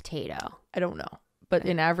russet potato. I don't know. But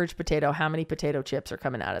in average potato, how many potato chips are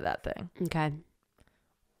coming out of that thing? Okay.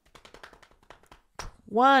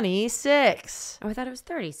 26. Oh, I thought it was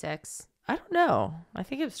 36. I don't know. I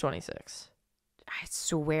think it was 26. I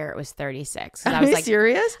swear it was 36. Are you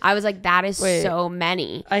serious? I was like, that is so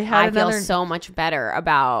many. I feel so much better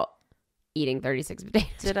about eating 36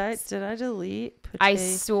 potatoes. Did I delete potato? I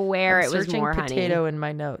swear it was more, honey. Potato in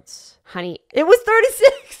my notes. Honey. It was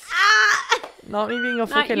 36. Not me being a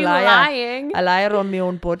fucking liar. Lying. A liar on my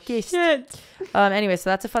own podcast. Shit. Anyway, so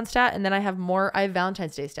that's a fun stat. And then I have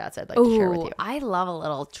Valentine's Day stats I'd like to share with you. I love a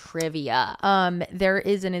little trivia. There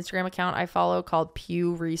is an Instagram account I follow called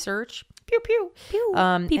Pew Research. Pew, pew. Pew.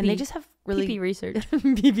 And they just have really... PP research.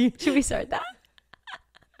 PP. Should we start that?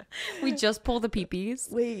 We just pull the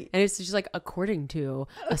PPs. Wait. And it's just like, according to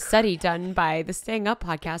a study done by the Staying Up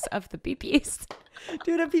podcast of the PPs.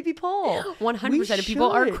 Do a PP poll. 100% of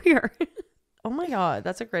people are queer. Oh my God.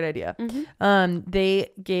 That's a great idea. They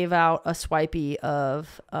gave out a swipey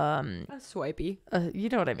of... a swipey? You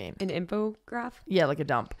know what I mean. An infograph? Yeah, like a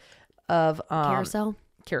dump of...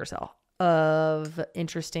 Carousel of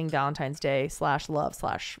interesting Valentine's Day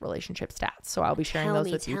 /love/relationship stats. So I'll be sharing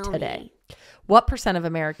those with you today. What % of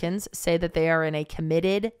Americans say that they are in a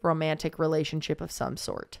committed romantic relationship of some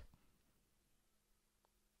sort?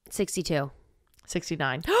 62.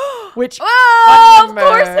 69. Which of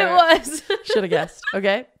course it was. Should have guessed.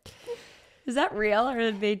 Okay. Is that real or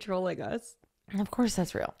are they trolling us? Of course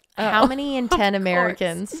that's real. How many in 10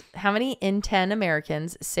 Americans,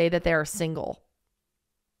 say that they are single?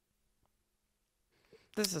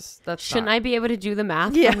 Shouldn't I be able to do the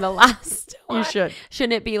math from the last one? You should.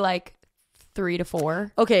 Shouldn't it be like 3 to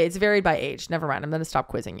 4? Okay, it's varied by age. Never mind. I'm going to stop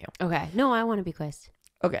quizzing you. Okay. No, I want to be quizzed.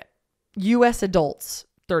 Okay. U.S. adults,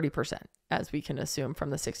 30%, as we can assume from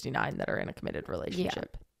the 69 that are in a committed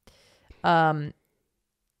relationship. Yeah.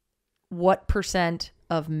 What percent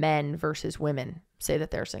of men versus women say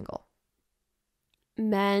that they're single?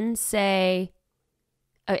 Men say,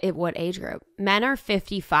 what age group? Men are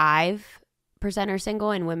 55% are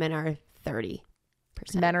single and women are 30%.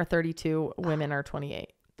 Men are 32, women are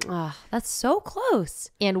 28. Oh, that's so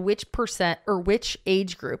close. And which percent or which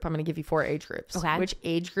age group? I'm going to give you 4 age groups. Okay. Which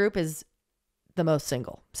age group is the most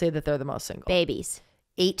single? Say that they're the most single. Babies.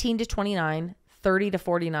 18 to 29, 30 to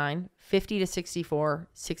 49, 50 to 64,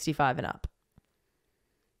 65 and up.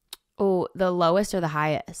 Oh, the lowest or the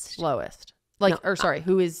highest? Lowest.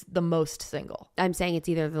 Who is the most single? I'm saying it's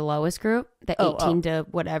either the lowest group, the 18 to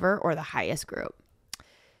whatever, or the highest group.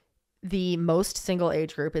 The most single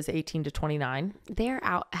age group is 18 to 29. They're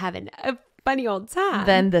out having a funny old time.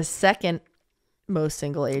 Then the second most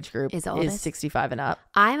single age group is 65 and up.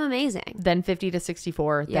 I'm amazing. Then 50 to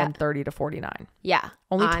 64, then 30 to 49. Yeah.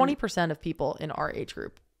 Only 20% of people in our age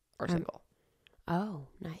group are single. Oh,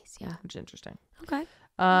 nice. Yeah. Which is interesting. Okay.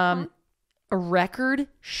 A record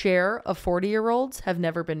share of 40-year-olds have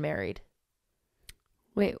never been married.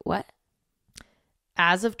 Wait, what?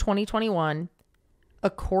 As of 2021, a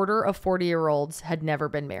quarter of 40-year-olds had never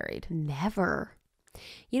been married. Never.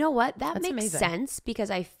 You know what? That's makes amazing. Sense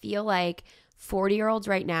because I feel like 40-year-olds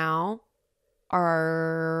right now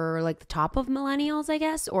are like the top of millennials, I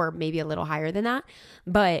guess, or maybe a little higher than that.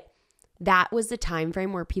 But that was the time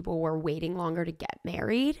frame where people were waiting longer to get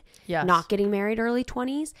married, not getting married early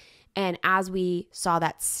 20s. And as we saw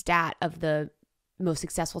that stat of the most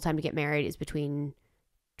successful time to get married is between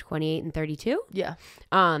 28 and 32. Yeah.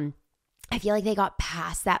 I feel like they got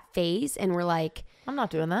past that phase and were like, I'm not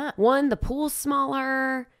doing that. One, the pool's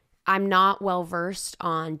smaller. I'm not well versed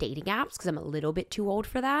on dating apps because I'm a little bit too old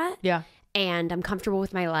for that. Yeah. And I'm comfortable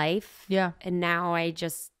with my life. Yeah. And now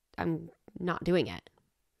I'm not doing it.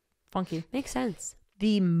 Funky. Makes sense.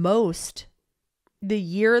 The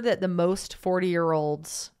year that the most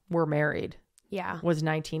 40-year-olds were married was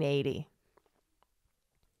 1980.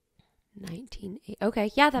 1980.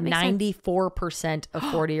 Okay. Yeah, that makes 94% of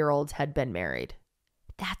 40-year-olds had been married.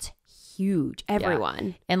 That's huge. Everyone.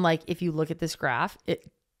 Yeah. And like, if you look at this graph, it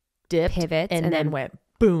dipped, pivots, and then went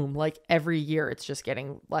boom. Like every year it's just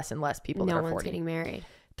getting less and less people that are 40. No one's getting married.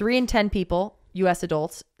 3 in 10 people, U.S.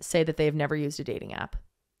 adults, say that they've never used a dating app.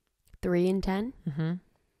 3 in 10? Mm-hmm.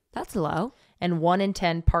 That's low. And 1 in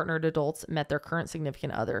 10 partnered adults met their current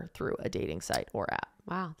significant other through a dating site or app.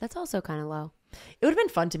 Wow. That's also kind of low. It would have been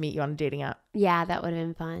fun to meet you on a dating app. Yeah, that would have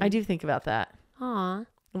been fun. I do think about that. Aw.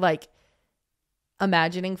 Like,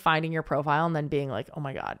 imagining finding your profile and then being like, oh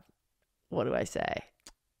my God, what do I say?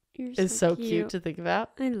 You're It's so cute to think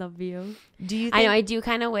about. I love you. Do you think- I know, I do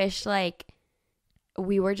kind of wish like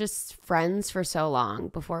we were just friends for so long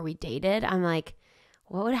before we dated. I'm like,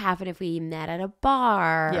 what would happen if we met at a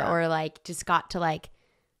bar or like just got to like,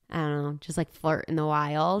 I don't know, just like flirt in the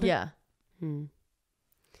wild? Yeah.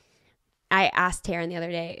 I asked Taryn the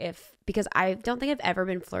other day because I don't think I've ever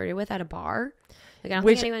been flirted with at a bar. Like I don't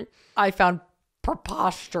think anyone. I found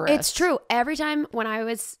preposterous. It's true. Every time when I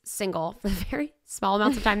was single, for the very small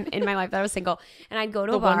amounts of time in my life that I was single, and I'd go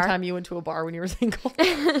to a bar. The one time you went to a bar when you were single.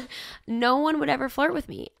 No one would ever flirt with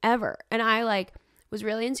me, ever. And I like was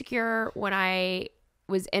really insecure when I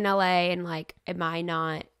was in LA and like, do I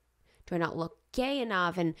not look gay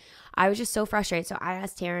enough? And I was just so frustrated. So I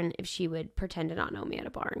asked Taryn if she would pretend to not know me at a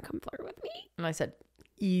bar and come flirt with me. And I said,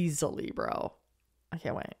 easily, bro. I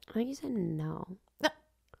can't wait. I think you said no.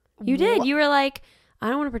 You did. You were like, I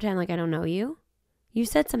don't want to pretend like I don't know you. You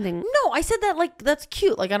said something. No, I said that like, that's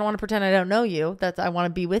cute. Like, I don't want to pretend I don't know you. I want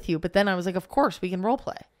to be with you. But then I was like, of course, we can role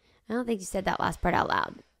play. I don't think you said that last part out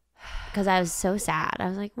loud. Because I was so sad. I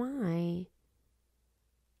was like, why?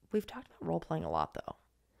 We've talked about role playing a lot, though.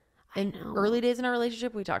 In early days in our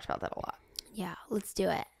relationship, we talked about that a lot. Yeah, let's do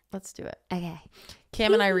it. Let's do it. Okay.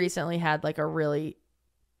 Cam and I recently had like a really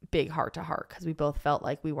big heart to heart because we both felt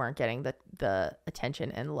like we weren't getting the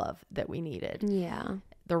attention and love that we needed. Yeah.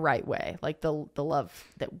 The right way, like the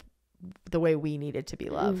love the way we needed to be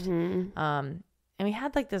loved. Mm-hmm. And we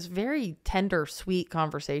had like this very tender, sweet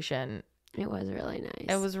conversation. It was really nice.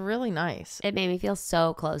 It was really nice. It made me feel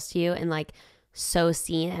so close to you and like so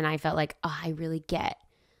seen. And I felt like, oh, I really get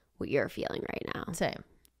what you're feeling right now. Same.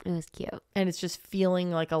 It was cute. And it's just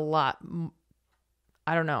feeling like a lot.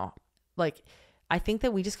 I don't know. Like, I think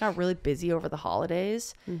that we just got really busy over the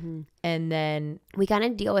holidays. Mm-hmm. And then we kind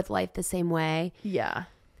of deal with life the same way. Yeah.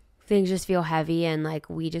 Things just feel heavy and like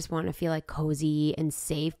we just want to feel like cozy and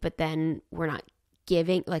safe, but then we're not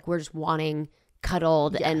giving, like we're just wanting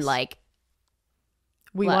cuddled and like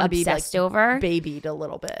we want to be obsessed like over, babied a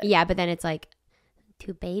little bit. Yeah, but then it's like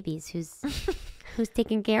 2 babies. Who's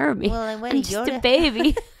taking care of me? Well, and when I'm just a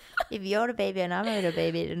baby. If you're the baby and I'm not a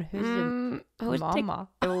baby, then who's mama?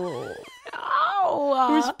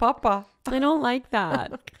 Who's papa? I don't like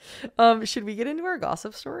that. Should we get into our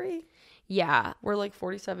gossip story? Yeah, we're like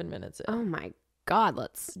 47 minutes in. Oh my god,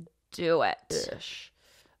 let's do it. Ish.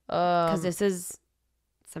 Because this is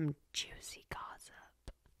some juicy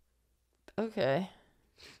gossip. Okay.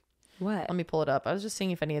 What? Let me pull it up. I was just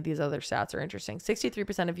seeing if any of these other stats are interesting.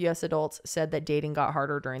 63% of U.S. adults said that dating got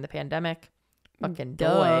harder during the pandemic. Fucking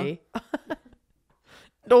doy.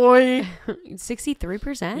 Doy.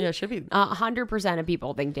 63%? Yeah, it should be. 100% of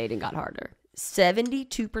people think dating got harder.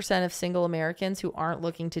 72% of single Americans who aren't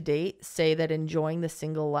looking to date say that enjoying the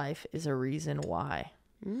single life is a reason why.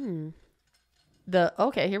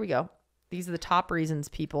 Okay, here we go. These are the top reasons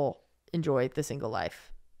people enjoy the single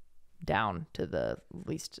life, down to the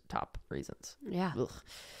least top reasons. Yeah.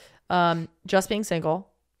 Just being single.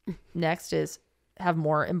 Next is have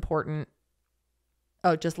more important.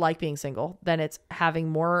 Oh, just like being single. Then it's having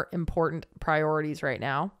more important priorities right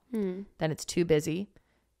now. Then it's too busy.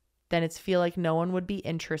 Then it's feel like no one would be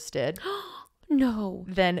interested. No.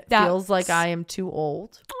 Then feels like I am too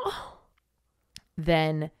old.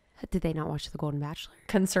 Then did they not watch The Golden Bachelor?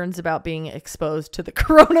 Concerns about being exposed to the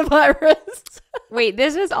coronavirus. Wait,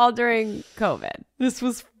 this was all during COVID. This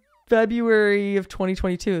was February of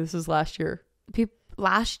 2022. This was last year.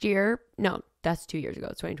 Last year? No, that's 2 years ago.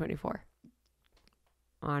 It's 2024.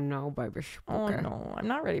 Oh no, baby. Oh no, I'm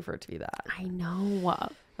not ready for it to be that. I know.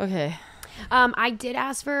 Okay. I did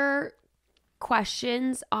ask for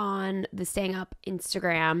questions on the Staying Up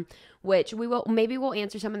Instagram, which we'll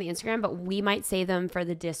answer some on the Instagram, but we might save them for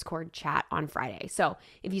the Discord chat on Friday. So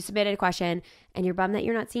if you submitted a question and you're bummed that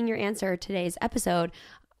you're not seeing your answer today's episode,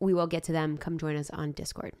 we will get to them. Come join us on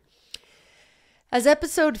Discord. As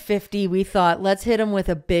episode 50, we thought, let's hit them with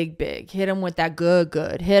a big. Hit them with that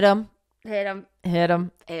good. Hit them. Hit them.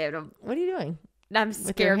 What are you doing? I'm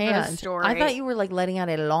scared for the story. I thought you were like letting out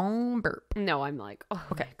a long burp. No, I'm like, oh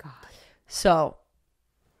okay. My God. So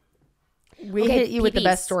we hit you with the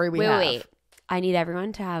best story we have. Wait. I need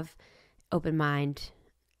everyone to have open mind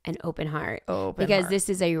and open heart. Because this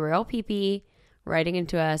is a real PP writing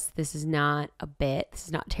into us. This is not a bit. This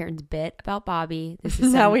is not Taryn's bit about Bobby. This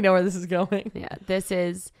is now we know where this is going. Yeah. This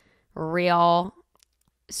is real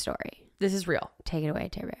story. This is real. Take it away,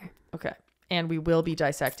 Terry. Okay. And we will be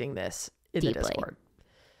dissecting this in deeply. The Discord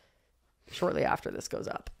shortly after this goes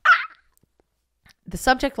up. The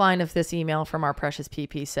subject line of this email from our precious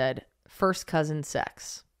PP said, first cousin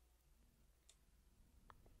sex.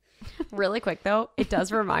 Really quick though, it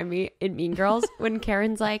does remind me in Mean Girls when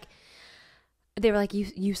Karen's like, they were like,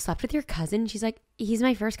 you slept with your cousin? She's like, he's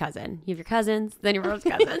my first cousin. You have your cousins, then your first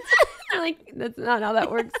cousins. They're like, that's not how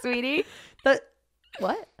that works, sweetie.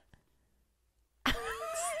 What?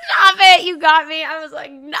 Stop it. You got me. I was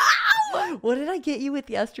like, no. What did I get you with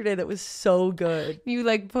yesterday that was so good? You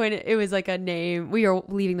like pointed, it was like a name. We were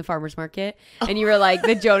leaving the farmer's market and you were like,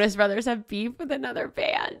 the Jonas Brothers have beef with another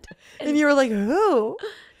band. And you were like, who?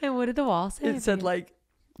 And what did the wall say? It said like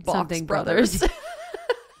Box something Brothers.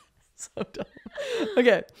 So dumb.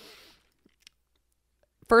 Okay.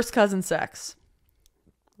 First cousin sex.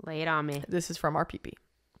 Lay it on me. This is from our PP.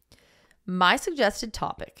 My suggested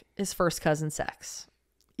topic is first cousin sex.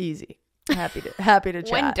 Easy. Happy to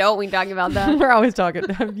chat. When don't we talk about that? We're always talking.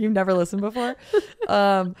 You've never listened before.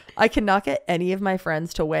 I cannot get any of my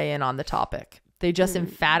friends to weigh in on the topic. They just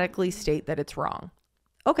emphatically state that it's wrong.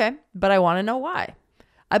 Okay, but I want to know why.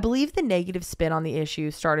 I believe the negative spin on the issue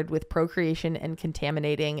started with procreation and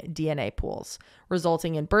contaminating DNA pools,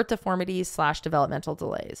 resulting in birth deformities / developmental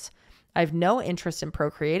delays. I have no interest in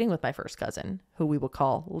procreating with my first cousin, who we will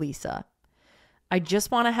call Lisa. I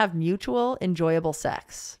just want to have mutual, enjoyable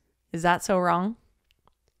sex. Is that so wrong?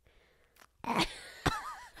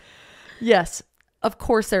 Yes, of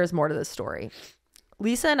course there is more to this story.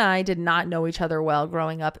 Lisa and I did not know each other well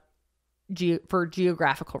growing up for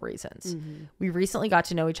geographical reasons. Mm-hmm. We recently got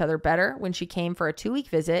to know each other better when she came for a 2-week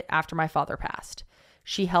visit after my father passed.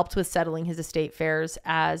 She helped with settling his estate affairs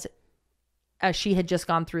as she had just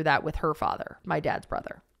gone through that with her father, my dad's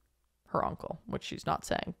brother, her uncle, which she's not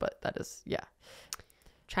saying, but that is, yeah.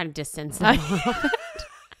 Trying to distance them a little bit.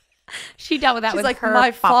 She dealt with that. She's with like, her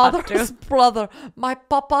my papa father's too. brother, my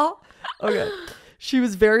papa. Okay. She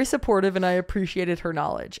was very supportive and I appreciated her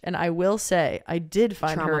knowledge. And I will say, I did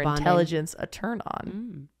find Trauma her bonding. intelligence a turn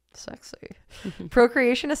on. Sexy.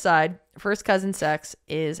 Procreation aside, first cousin sex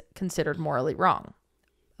is considered morally wrong.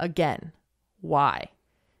 Again, why?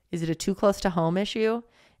 Is it a too close to home issue?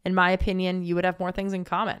 In my opinion, you would have more things in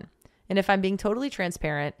common. And if I'm being totally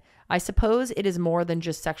transparent, I suppose it is more than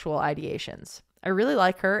just sexual ideations. I really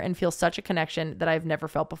like her and feel such a connection that I've never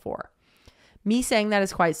felt before. Me saying that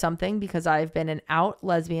is quite something because I've been an out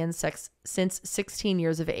lesbian since 16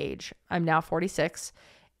 years of age. I'm now 46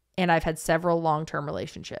 and I've had several long-term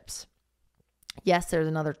relationships. Yes, there's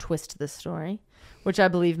another twist to this story, which I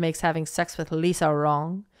believe makes having sex with Lisa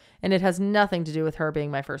wrong, and it has nothing to do with her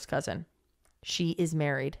being my first cousin. She is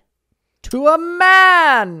married to a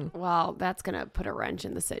man. Well, that's going to put a wrench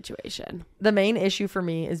in the situation. The main issue for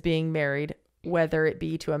me is being married, whether it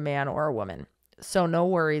be to a man or a woman. So no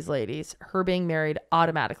worries, ladies. Her being married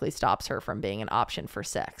automatically stops her from being an option for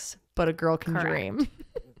sex. But a girl can dream.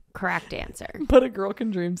 Correct answer. But a girl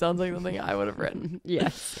can dream sounds like something I would have written.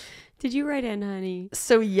 Yes. Did you write in, honey?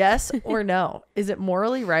 So yes or no? Is it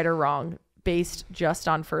morally right or wrong based just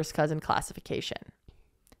on first cousin classification?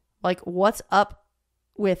 Like, what's up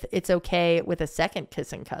with it's okay with a second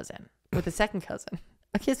kissing cousin? With a second cousin?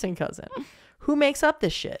 A kissing cousin? Who makes up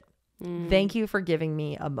this shit? Thank you for giving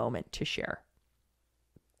me a moment to share.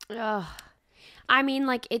 Ugh. I mean,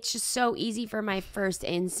 like, it's just so easy for my first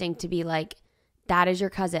instinct to be like, that is your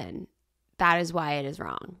cousin. That is why it is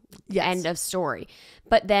wrong. Yes. End of story.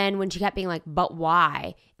 But then when she kept being like, but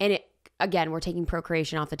why? And it, again, we're taking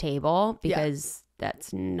procreation off the table because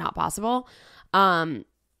that's not possible.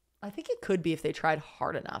 I think it could be if they tried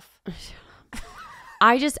hard enough.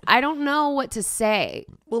 I don't know what to say.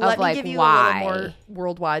 Well, let me give you a little more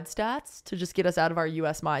worldwide stats to just get us out of our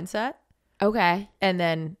US mindset. Okay. And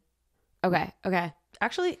then Okay.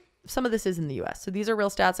 actually, some of this is in the US. So these are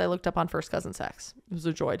real stats I looked up on first cousin sex. It was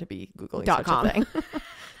a joy to be Googling such a thing.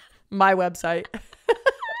 My website,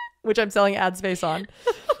 which I'm selling ad space on.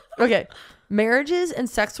 Okay. Marriages and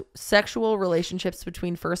sexual relationships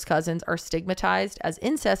between first cousins are stigmatized as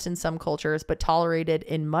incest in some cultures, but tolerated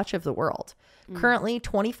in much of the world. Currently,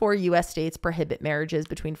 24 U.S. states prohibit marriages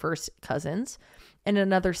between first cousins, and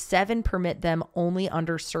another 7 permit them only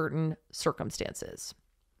under certain circumstances.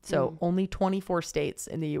 So only 24 states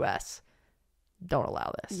in the U.S. don't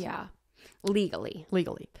allow this. Yeah. Legally.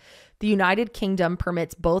 The United Kingdom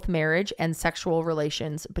permits both marriage and sexual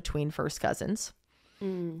relations between first cousins.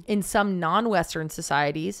 In some non-Western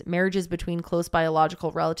societies, marriages between close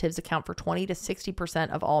biological relatives account for 20 to 60%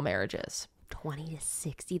 of all marriages. 20 to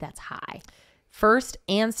 60, that's high. First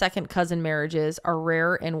and second cousin marriages are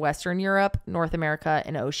rare in Western Europe, North America,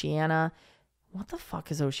 and Oceania. What the fuck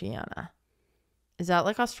is Oceania? Is that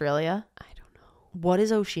like Australia? I don't know. What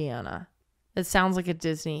is Oceania? It sounds like a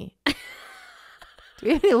Disney. Do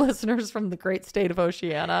we have any listeners from the great state of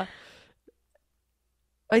Oceania?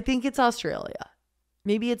 I think it's Australia.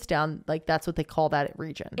 Maybe it's down, like that's what they call that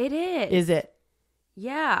region. It is. Is it?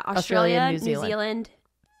 Yeah. Australia, New Zealand,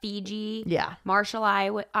 Fiji. Yeah. Marshall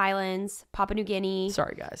Islands, Papua New Guinea.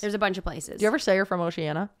 Sorry, guys. There's a bunch of places. Do you ever say you're from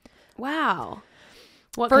Oceania? Wow.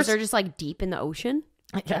 What, because they're just like deep in the ocean?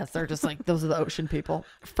 I guess they're just like, those are the ocean people.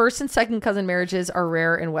 First and second cousin marriages are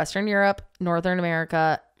rare in Western Europe, North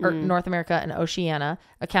America, and Oceania,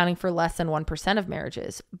 accounting for less than 1% of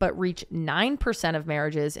marriages, but reach 9% of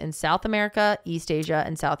marriages in South America, East Asia,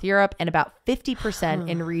 and South Europe, and about 50%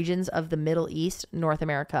 in regions of the Middle East, North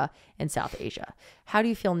America, and South Asia. How do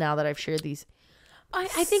you feel now that I've shared these? I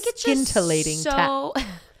think it's just so.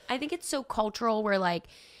 I think it's so cultural. Where like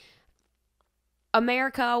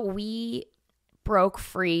America, we broke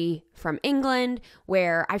free from England,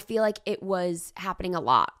 where I feel like it was happening a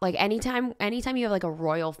lot. Like anytime you have like a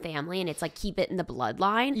royal family and it's like keep it in the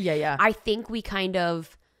bloodline. Yeah. I think we kind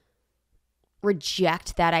of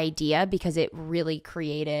reject that idea because it really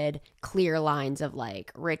created clear lines of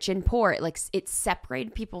like rich and poor. Like it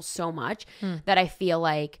separated people so much that I feel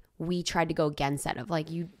like we tried to go against that of like,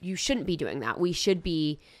 you shouldn't be doing that. We should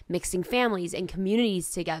be mixing families and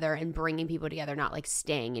communities together and bringing people together, not like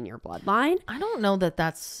staying in your bloodline. I don't know that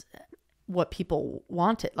that's what people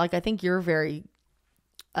wanted. Like, I think you're very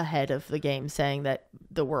ahead of the game saying that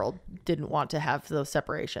the world didn't want to have those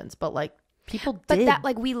separations, but like people did. But that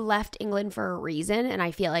like we left England for a reason. And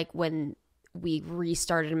I feel like when we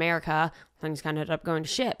restarted America, things kind of ended up going to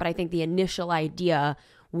shit. But I think the initial idea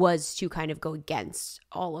was to kind of go against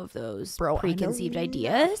all of those preconceived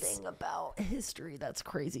ideas. Nothing about history. That's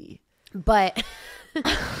crazy. But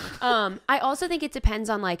I also think it depends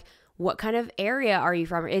on like what kind of area are you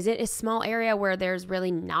from? Is it a small area where there's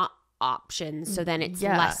really not options, so then it's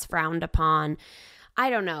less frowned upon? I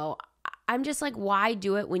don't know. I'm just like, why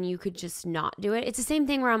do it when you could just not do it? It's the same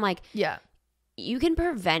thing where I'm like, yeah, you can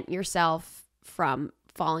prevent yourself from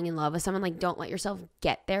falling in love with someone. Like, don't let yourself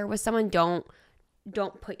get there with someone. Don't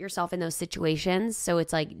put yourself in those situations. So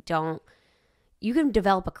it's like, you can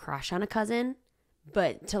develop a crush on a cousin,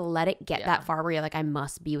 but to let it get that far where you're like, I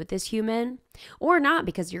must be with this human, or not,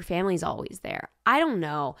 because your family's always there. I don't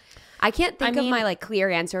know. I can't think of my like clear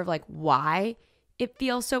answer of like why it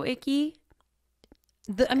feels so icky.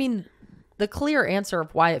 The clear answer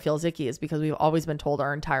of why it feels icky is because we've always been told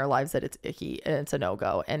our entire lives that it's icky and it's a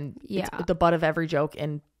no-go. And it's the butt of every joke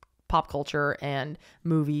in pop culture and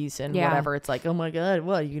movies and whatever. It's like, oh my God,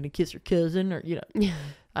 what, are you going to kiss your cousin? Or,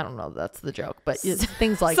 I don't know. That's the joke. But it's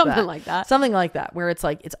things like Something like that. Something like that, where it's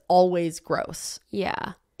like, it's always gross.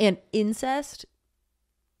 Yeah. And incest,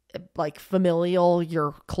 like familial,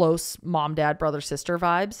 your close mom, dad, brother, sister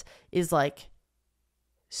vibes, is like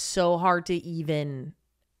so hard to even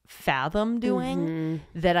fathom doing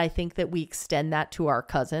that I think that we extend that to our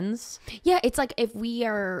cousins. Yeah, it's like if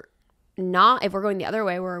we're going the other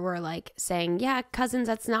way where we're like saying, yeah, cousins,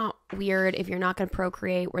 that's not weird if you're not going to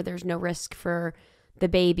procreate, where there's no risk for the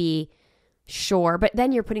baby, sure. But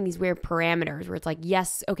then you're putting these weird parameters where it's like,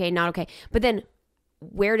 yes, okay, not okay. But then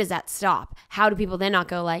where does that stop? How do people then not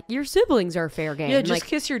go like, your siblings are fair game? Yeah, just like,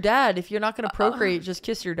 kiss your dad. If you're not going to procreate, just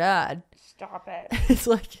kiss your dad. Stop it. It's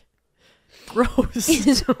like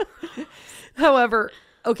gross. However,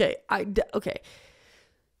 okay. I'm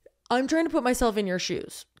trying to put myself in your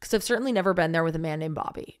shoes because I've certainly never been there with a man named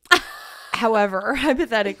Bobby. However,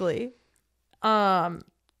 hypothetically, wait.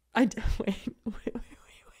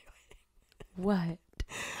 What?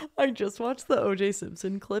 I just watched the O.J.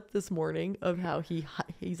 Simpson clip this morning of how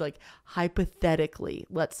he's like, hypothetically,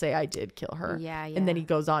 let's say I did kill her. Yeah. And then he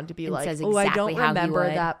goes on to be and like, exactly I don't remember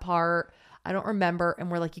that part. I don't remember.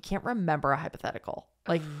 And we're like, you can't remember a hypothetical.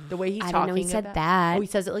 Like the way he's talking. I didn't know he said that. Oh, he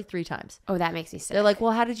says it like 3 times. Oh, that makes me sick. They're like,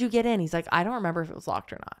 well, how did you get in? He's like, I don't remember if it was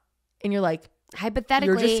locked or not. And you're like, hypothetically,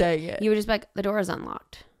 you're just saying it. You would just be like, the door is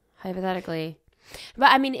unlocked. Hypothetically.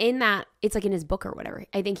 But I mean, in that, it's like in his book or whatever.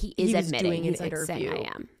 I think he is admitting he's like saying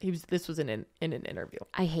I am. This was in an interview.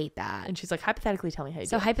 I hate that. And she's like, hypothetically, tell me how you do.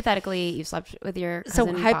 So hypothetically, you slept with your cousin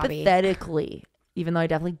Bobby. So hypothetically, even though I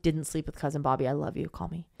definitely didn't sleep with cousin Bobby, I love you. Call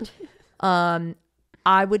me.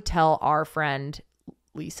 I would tell our friend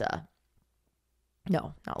Lisa.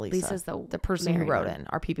 No, not Lisa. Lisa's the person who wrote in.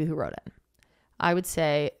 Our people who wrote in. I would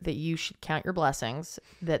say that you should count your blessings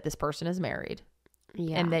that this person is married.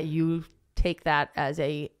 Yeah. And that you take that as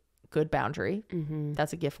a good boundary. Mm-hmm.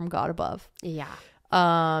 That's a gift from God above. Yeah.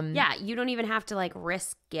 Yeah, you don't even have to like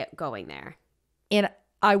risk it going there. And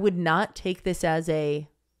I would not take this as a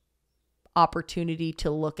opportunity to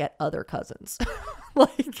look at other cousins.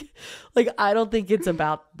 like I don't think it's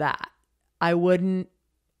about that. I wouldn't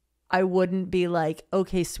be like,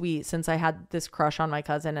 okay, sweet, since I had this crush on my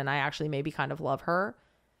cousin and I actually maybe kind of love her,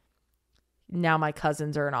 now my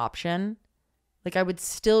cousins are an option. Like I would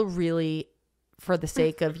still really, for the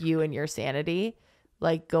sake of you and your sanity,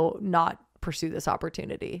 like go not pursue this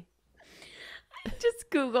opportunity. I just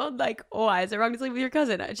Googled like, oh, why is it wrong to sleep with your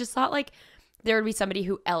cousin? I just thought like there would be somebody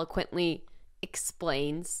who eloquently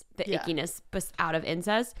explains the ickiness out of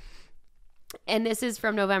incest. And this is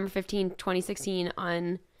from November 15, 2016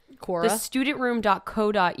 on Quora.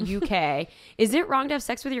 thestudentroom.co.uk. Is it wrong to have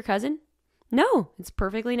sex with your cousin? No, it's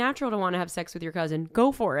perfectly natural to want to have sex with your cousin.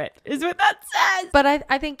 Go for it, is what that says. But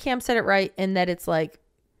I think Cam said it right in that it's like,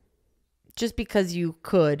 just because you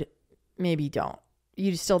could, maybe don't.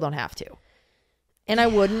 You still don't have to. And I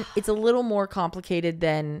wouldn't. It's a little more complicated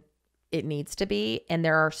than it needs to be. And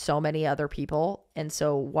there are so many other people. And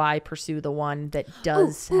so why pursue the one that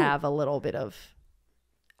does have a little bit of...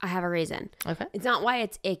 I have a reason. Okay. It's not why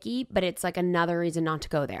it's icky, but it's like another reason not to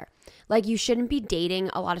go there. Like you shouldn't be dating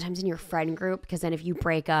a lot of times in your friend group because then if you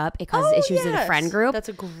break up, it causes issues in the friend group. That's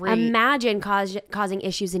a great... Imagine causing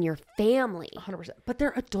issues in your family. 100%. But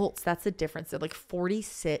they're adults. That's the difference. They're like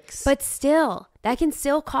 46. But still, that can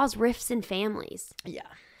still cause rifts in families. Yeah.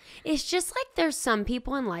 It's just like there's some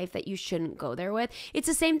people in life that you shouldn't go there with. It's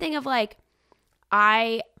the same thing of like,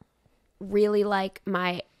 I really like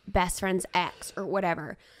my best friend's ex or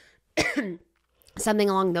whatever. Something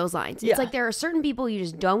along those lines. It's like there are certain people you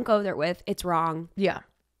just don't go there with. It's wrong. Yeah.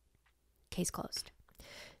 Case closed.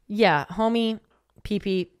 Yeah. Homie,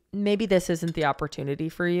 PP, maybe this isn't the opportunity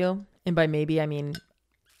for you. And by maybe, I mean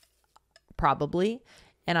probably.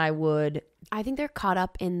 And I think they're caught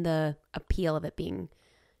up in the appeal of it being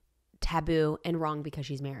taboo and wrong because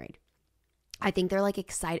she's married. I think they're like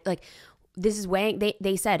excited. Like this is weighing.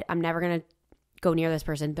 They said, I'm never going to go near this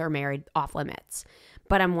person. They're married, off limits.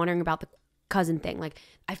 But I'm wondering about the cousin thing. Like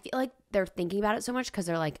I feel like they're thinking about it so much because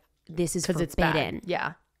they're like, this is forbidden. It's bad.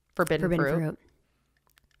 Yeah. Forbidden fruit.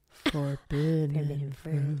 Forbidden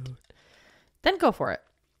fruit. Then go for it.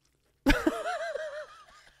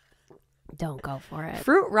 Don't go for it.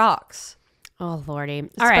 Fruit rocks. Oh, Lordy.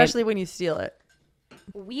 Especially when you steal it.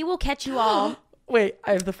 We will catch you all. Wait,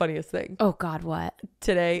 I have the funniest thing. Oh, God, what?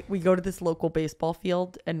 Today, we go to this local baseball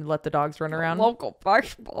field and let the dogs run around. Local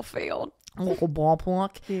baseball field. Local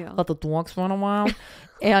ballpark. Yeah. Let the dogs run around.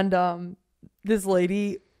 And this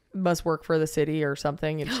lady must work for the city or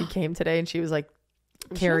something. And she came today and she was like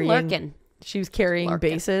carrying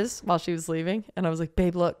bases while she was leaving. And I was like,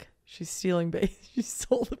 babe, look, she's stealing base. She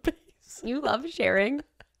stole the base. You love sharing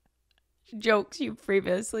jokes you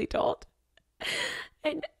previously told.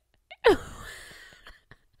 And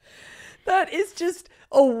that is just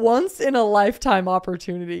a once in a lifetime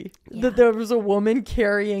opportunity that there was a woman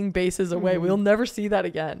carrying bases away. We'll never see that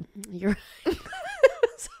again. You're right.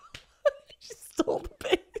 She stole the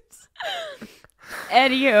base.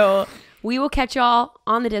 Anywho, we will catch y'all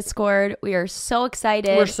on the Discord. We are so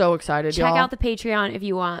excited. We're so excited, Check out the Patreon if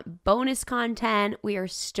you want bonus content. We are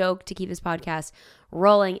stoked to keep this podcast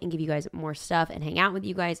rolling and give you guys more stuff and hang out with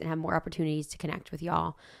you guys and have more opportunities to connect with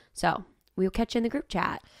y'all. So we will catch you in the group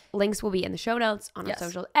chat. Links will be in the show notes, on our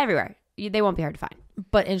socials, everywhere. They won't be hard to find.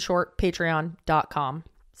 But in short,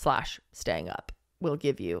 patreon.com/stayingup will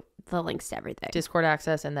give you the links to everything. Discord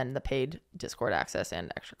access and then the paid Discord access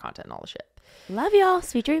and extra content and all the shit. Love y'all.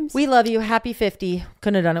 Sweet dreams. We love you. Happy 50.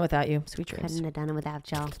 Couldn't have done it without you. Sweet dreams. Couldn't have done it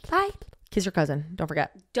without y'all. Bye. Kiss your cousin. Don't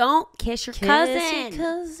forget. Don't kiss your cousin. Kiss your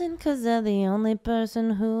cousin because they're the only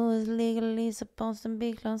person who is legally supposed to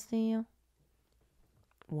be close to you.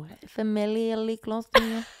 What? Familiarly close to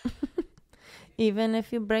you. Even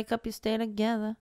if you break up, you stay together.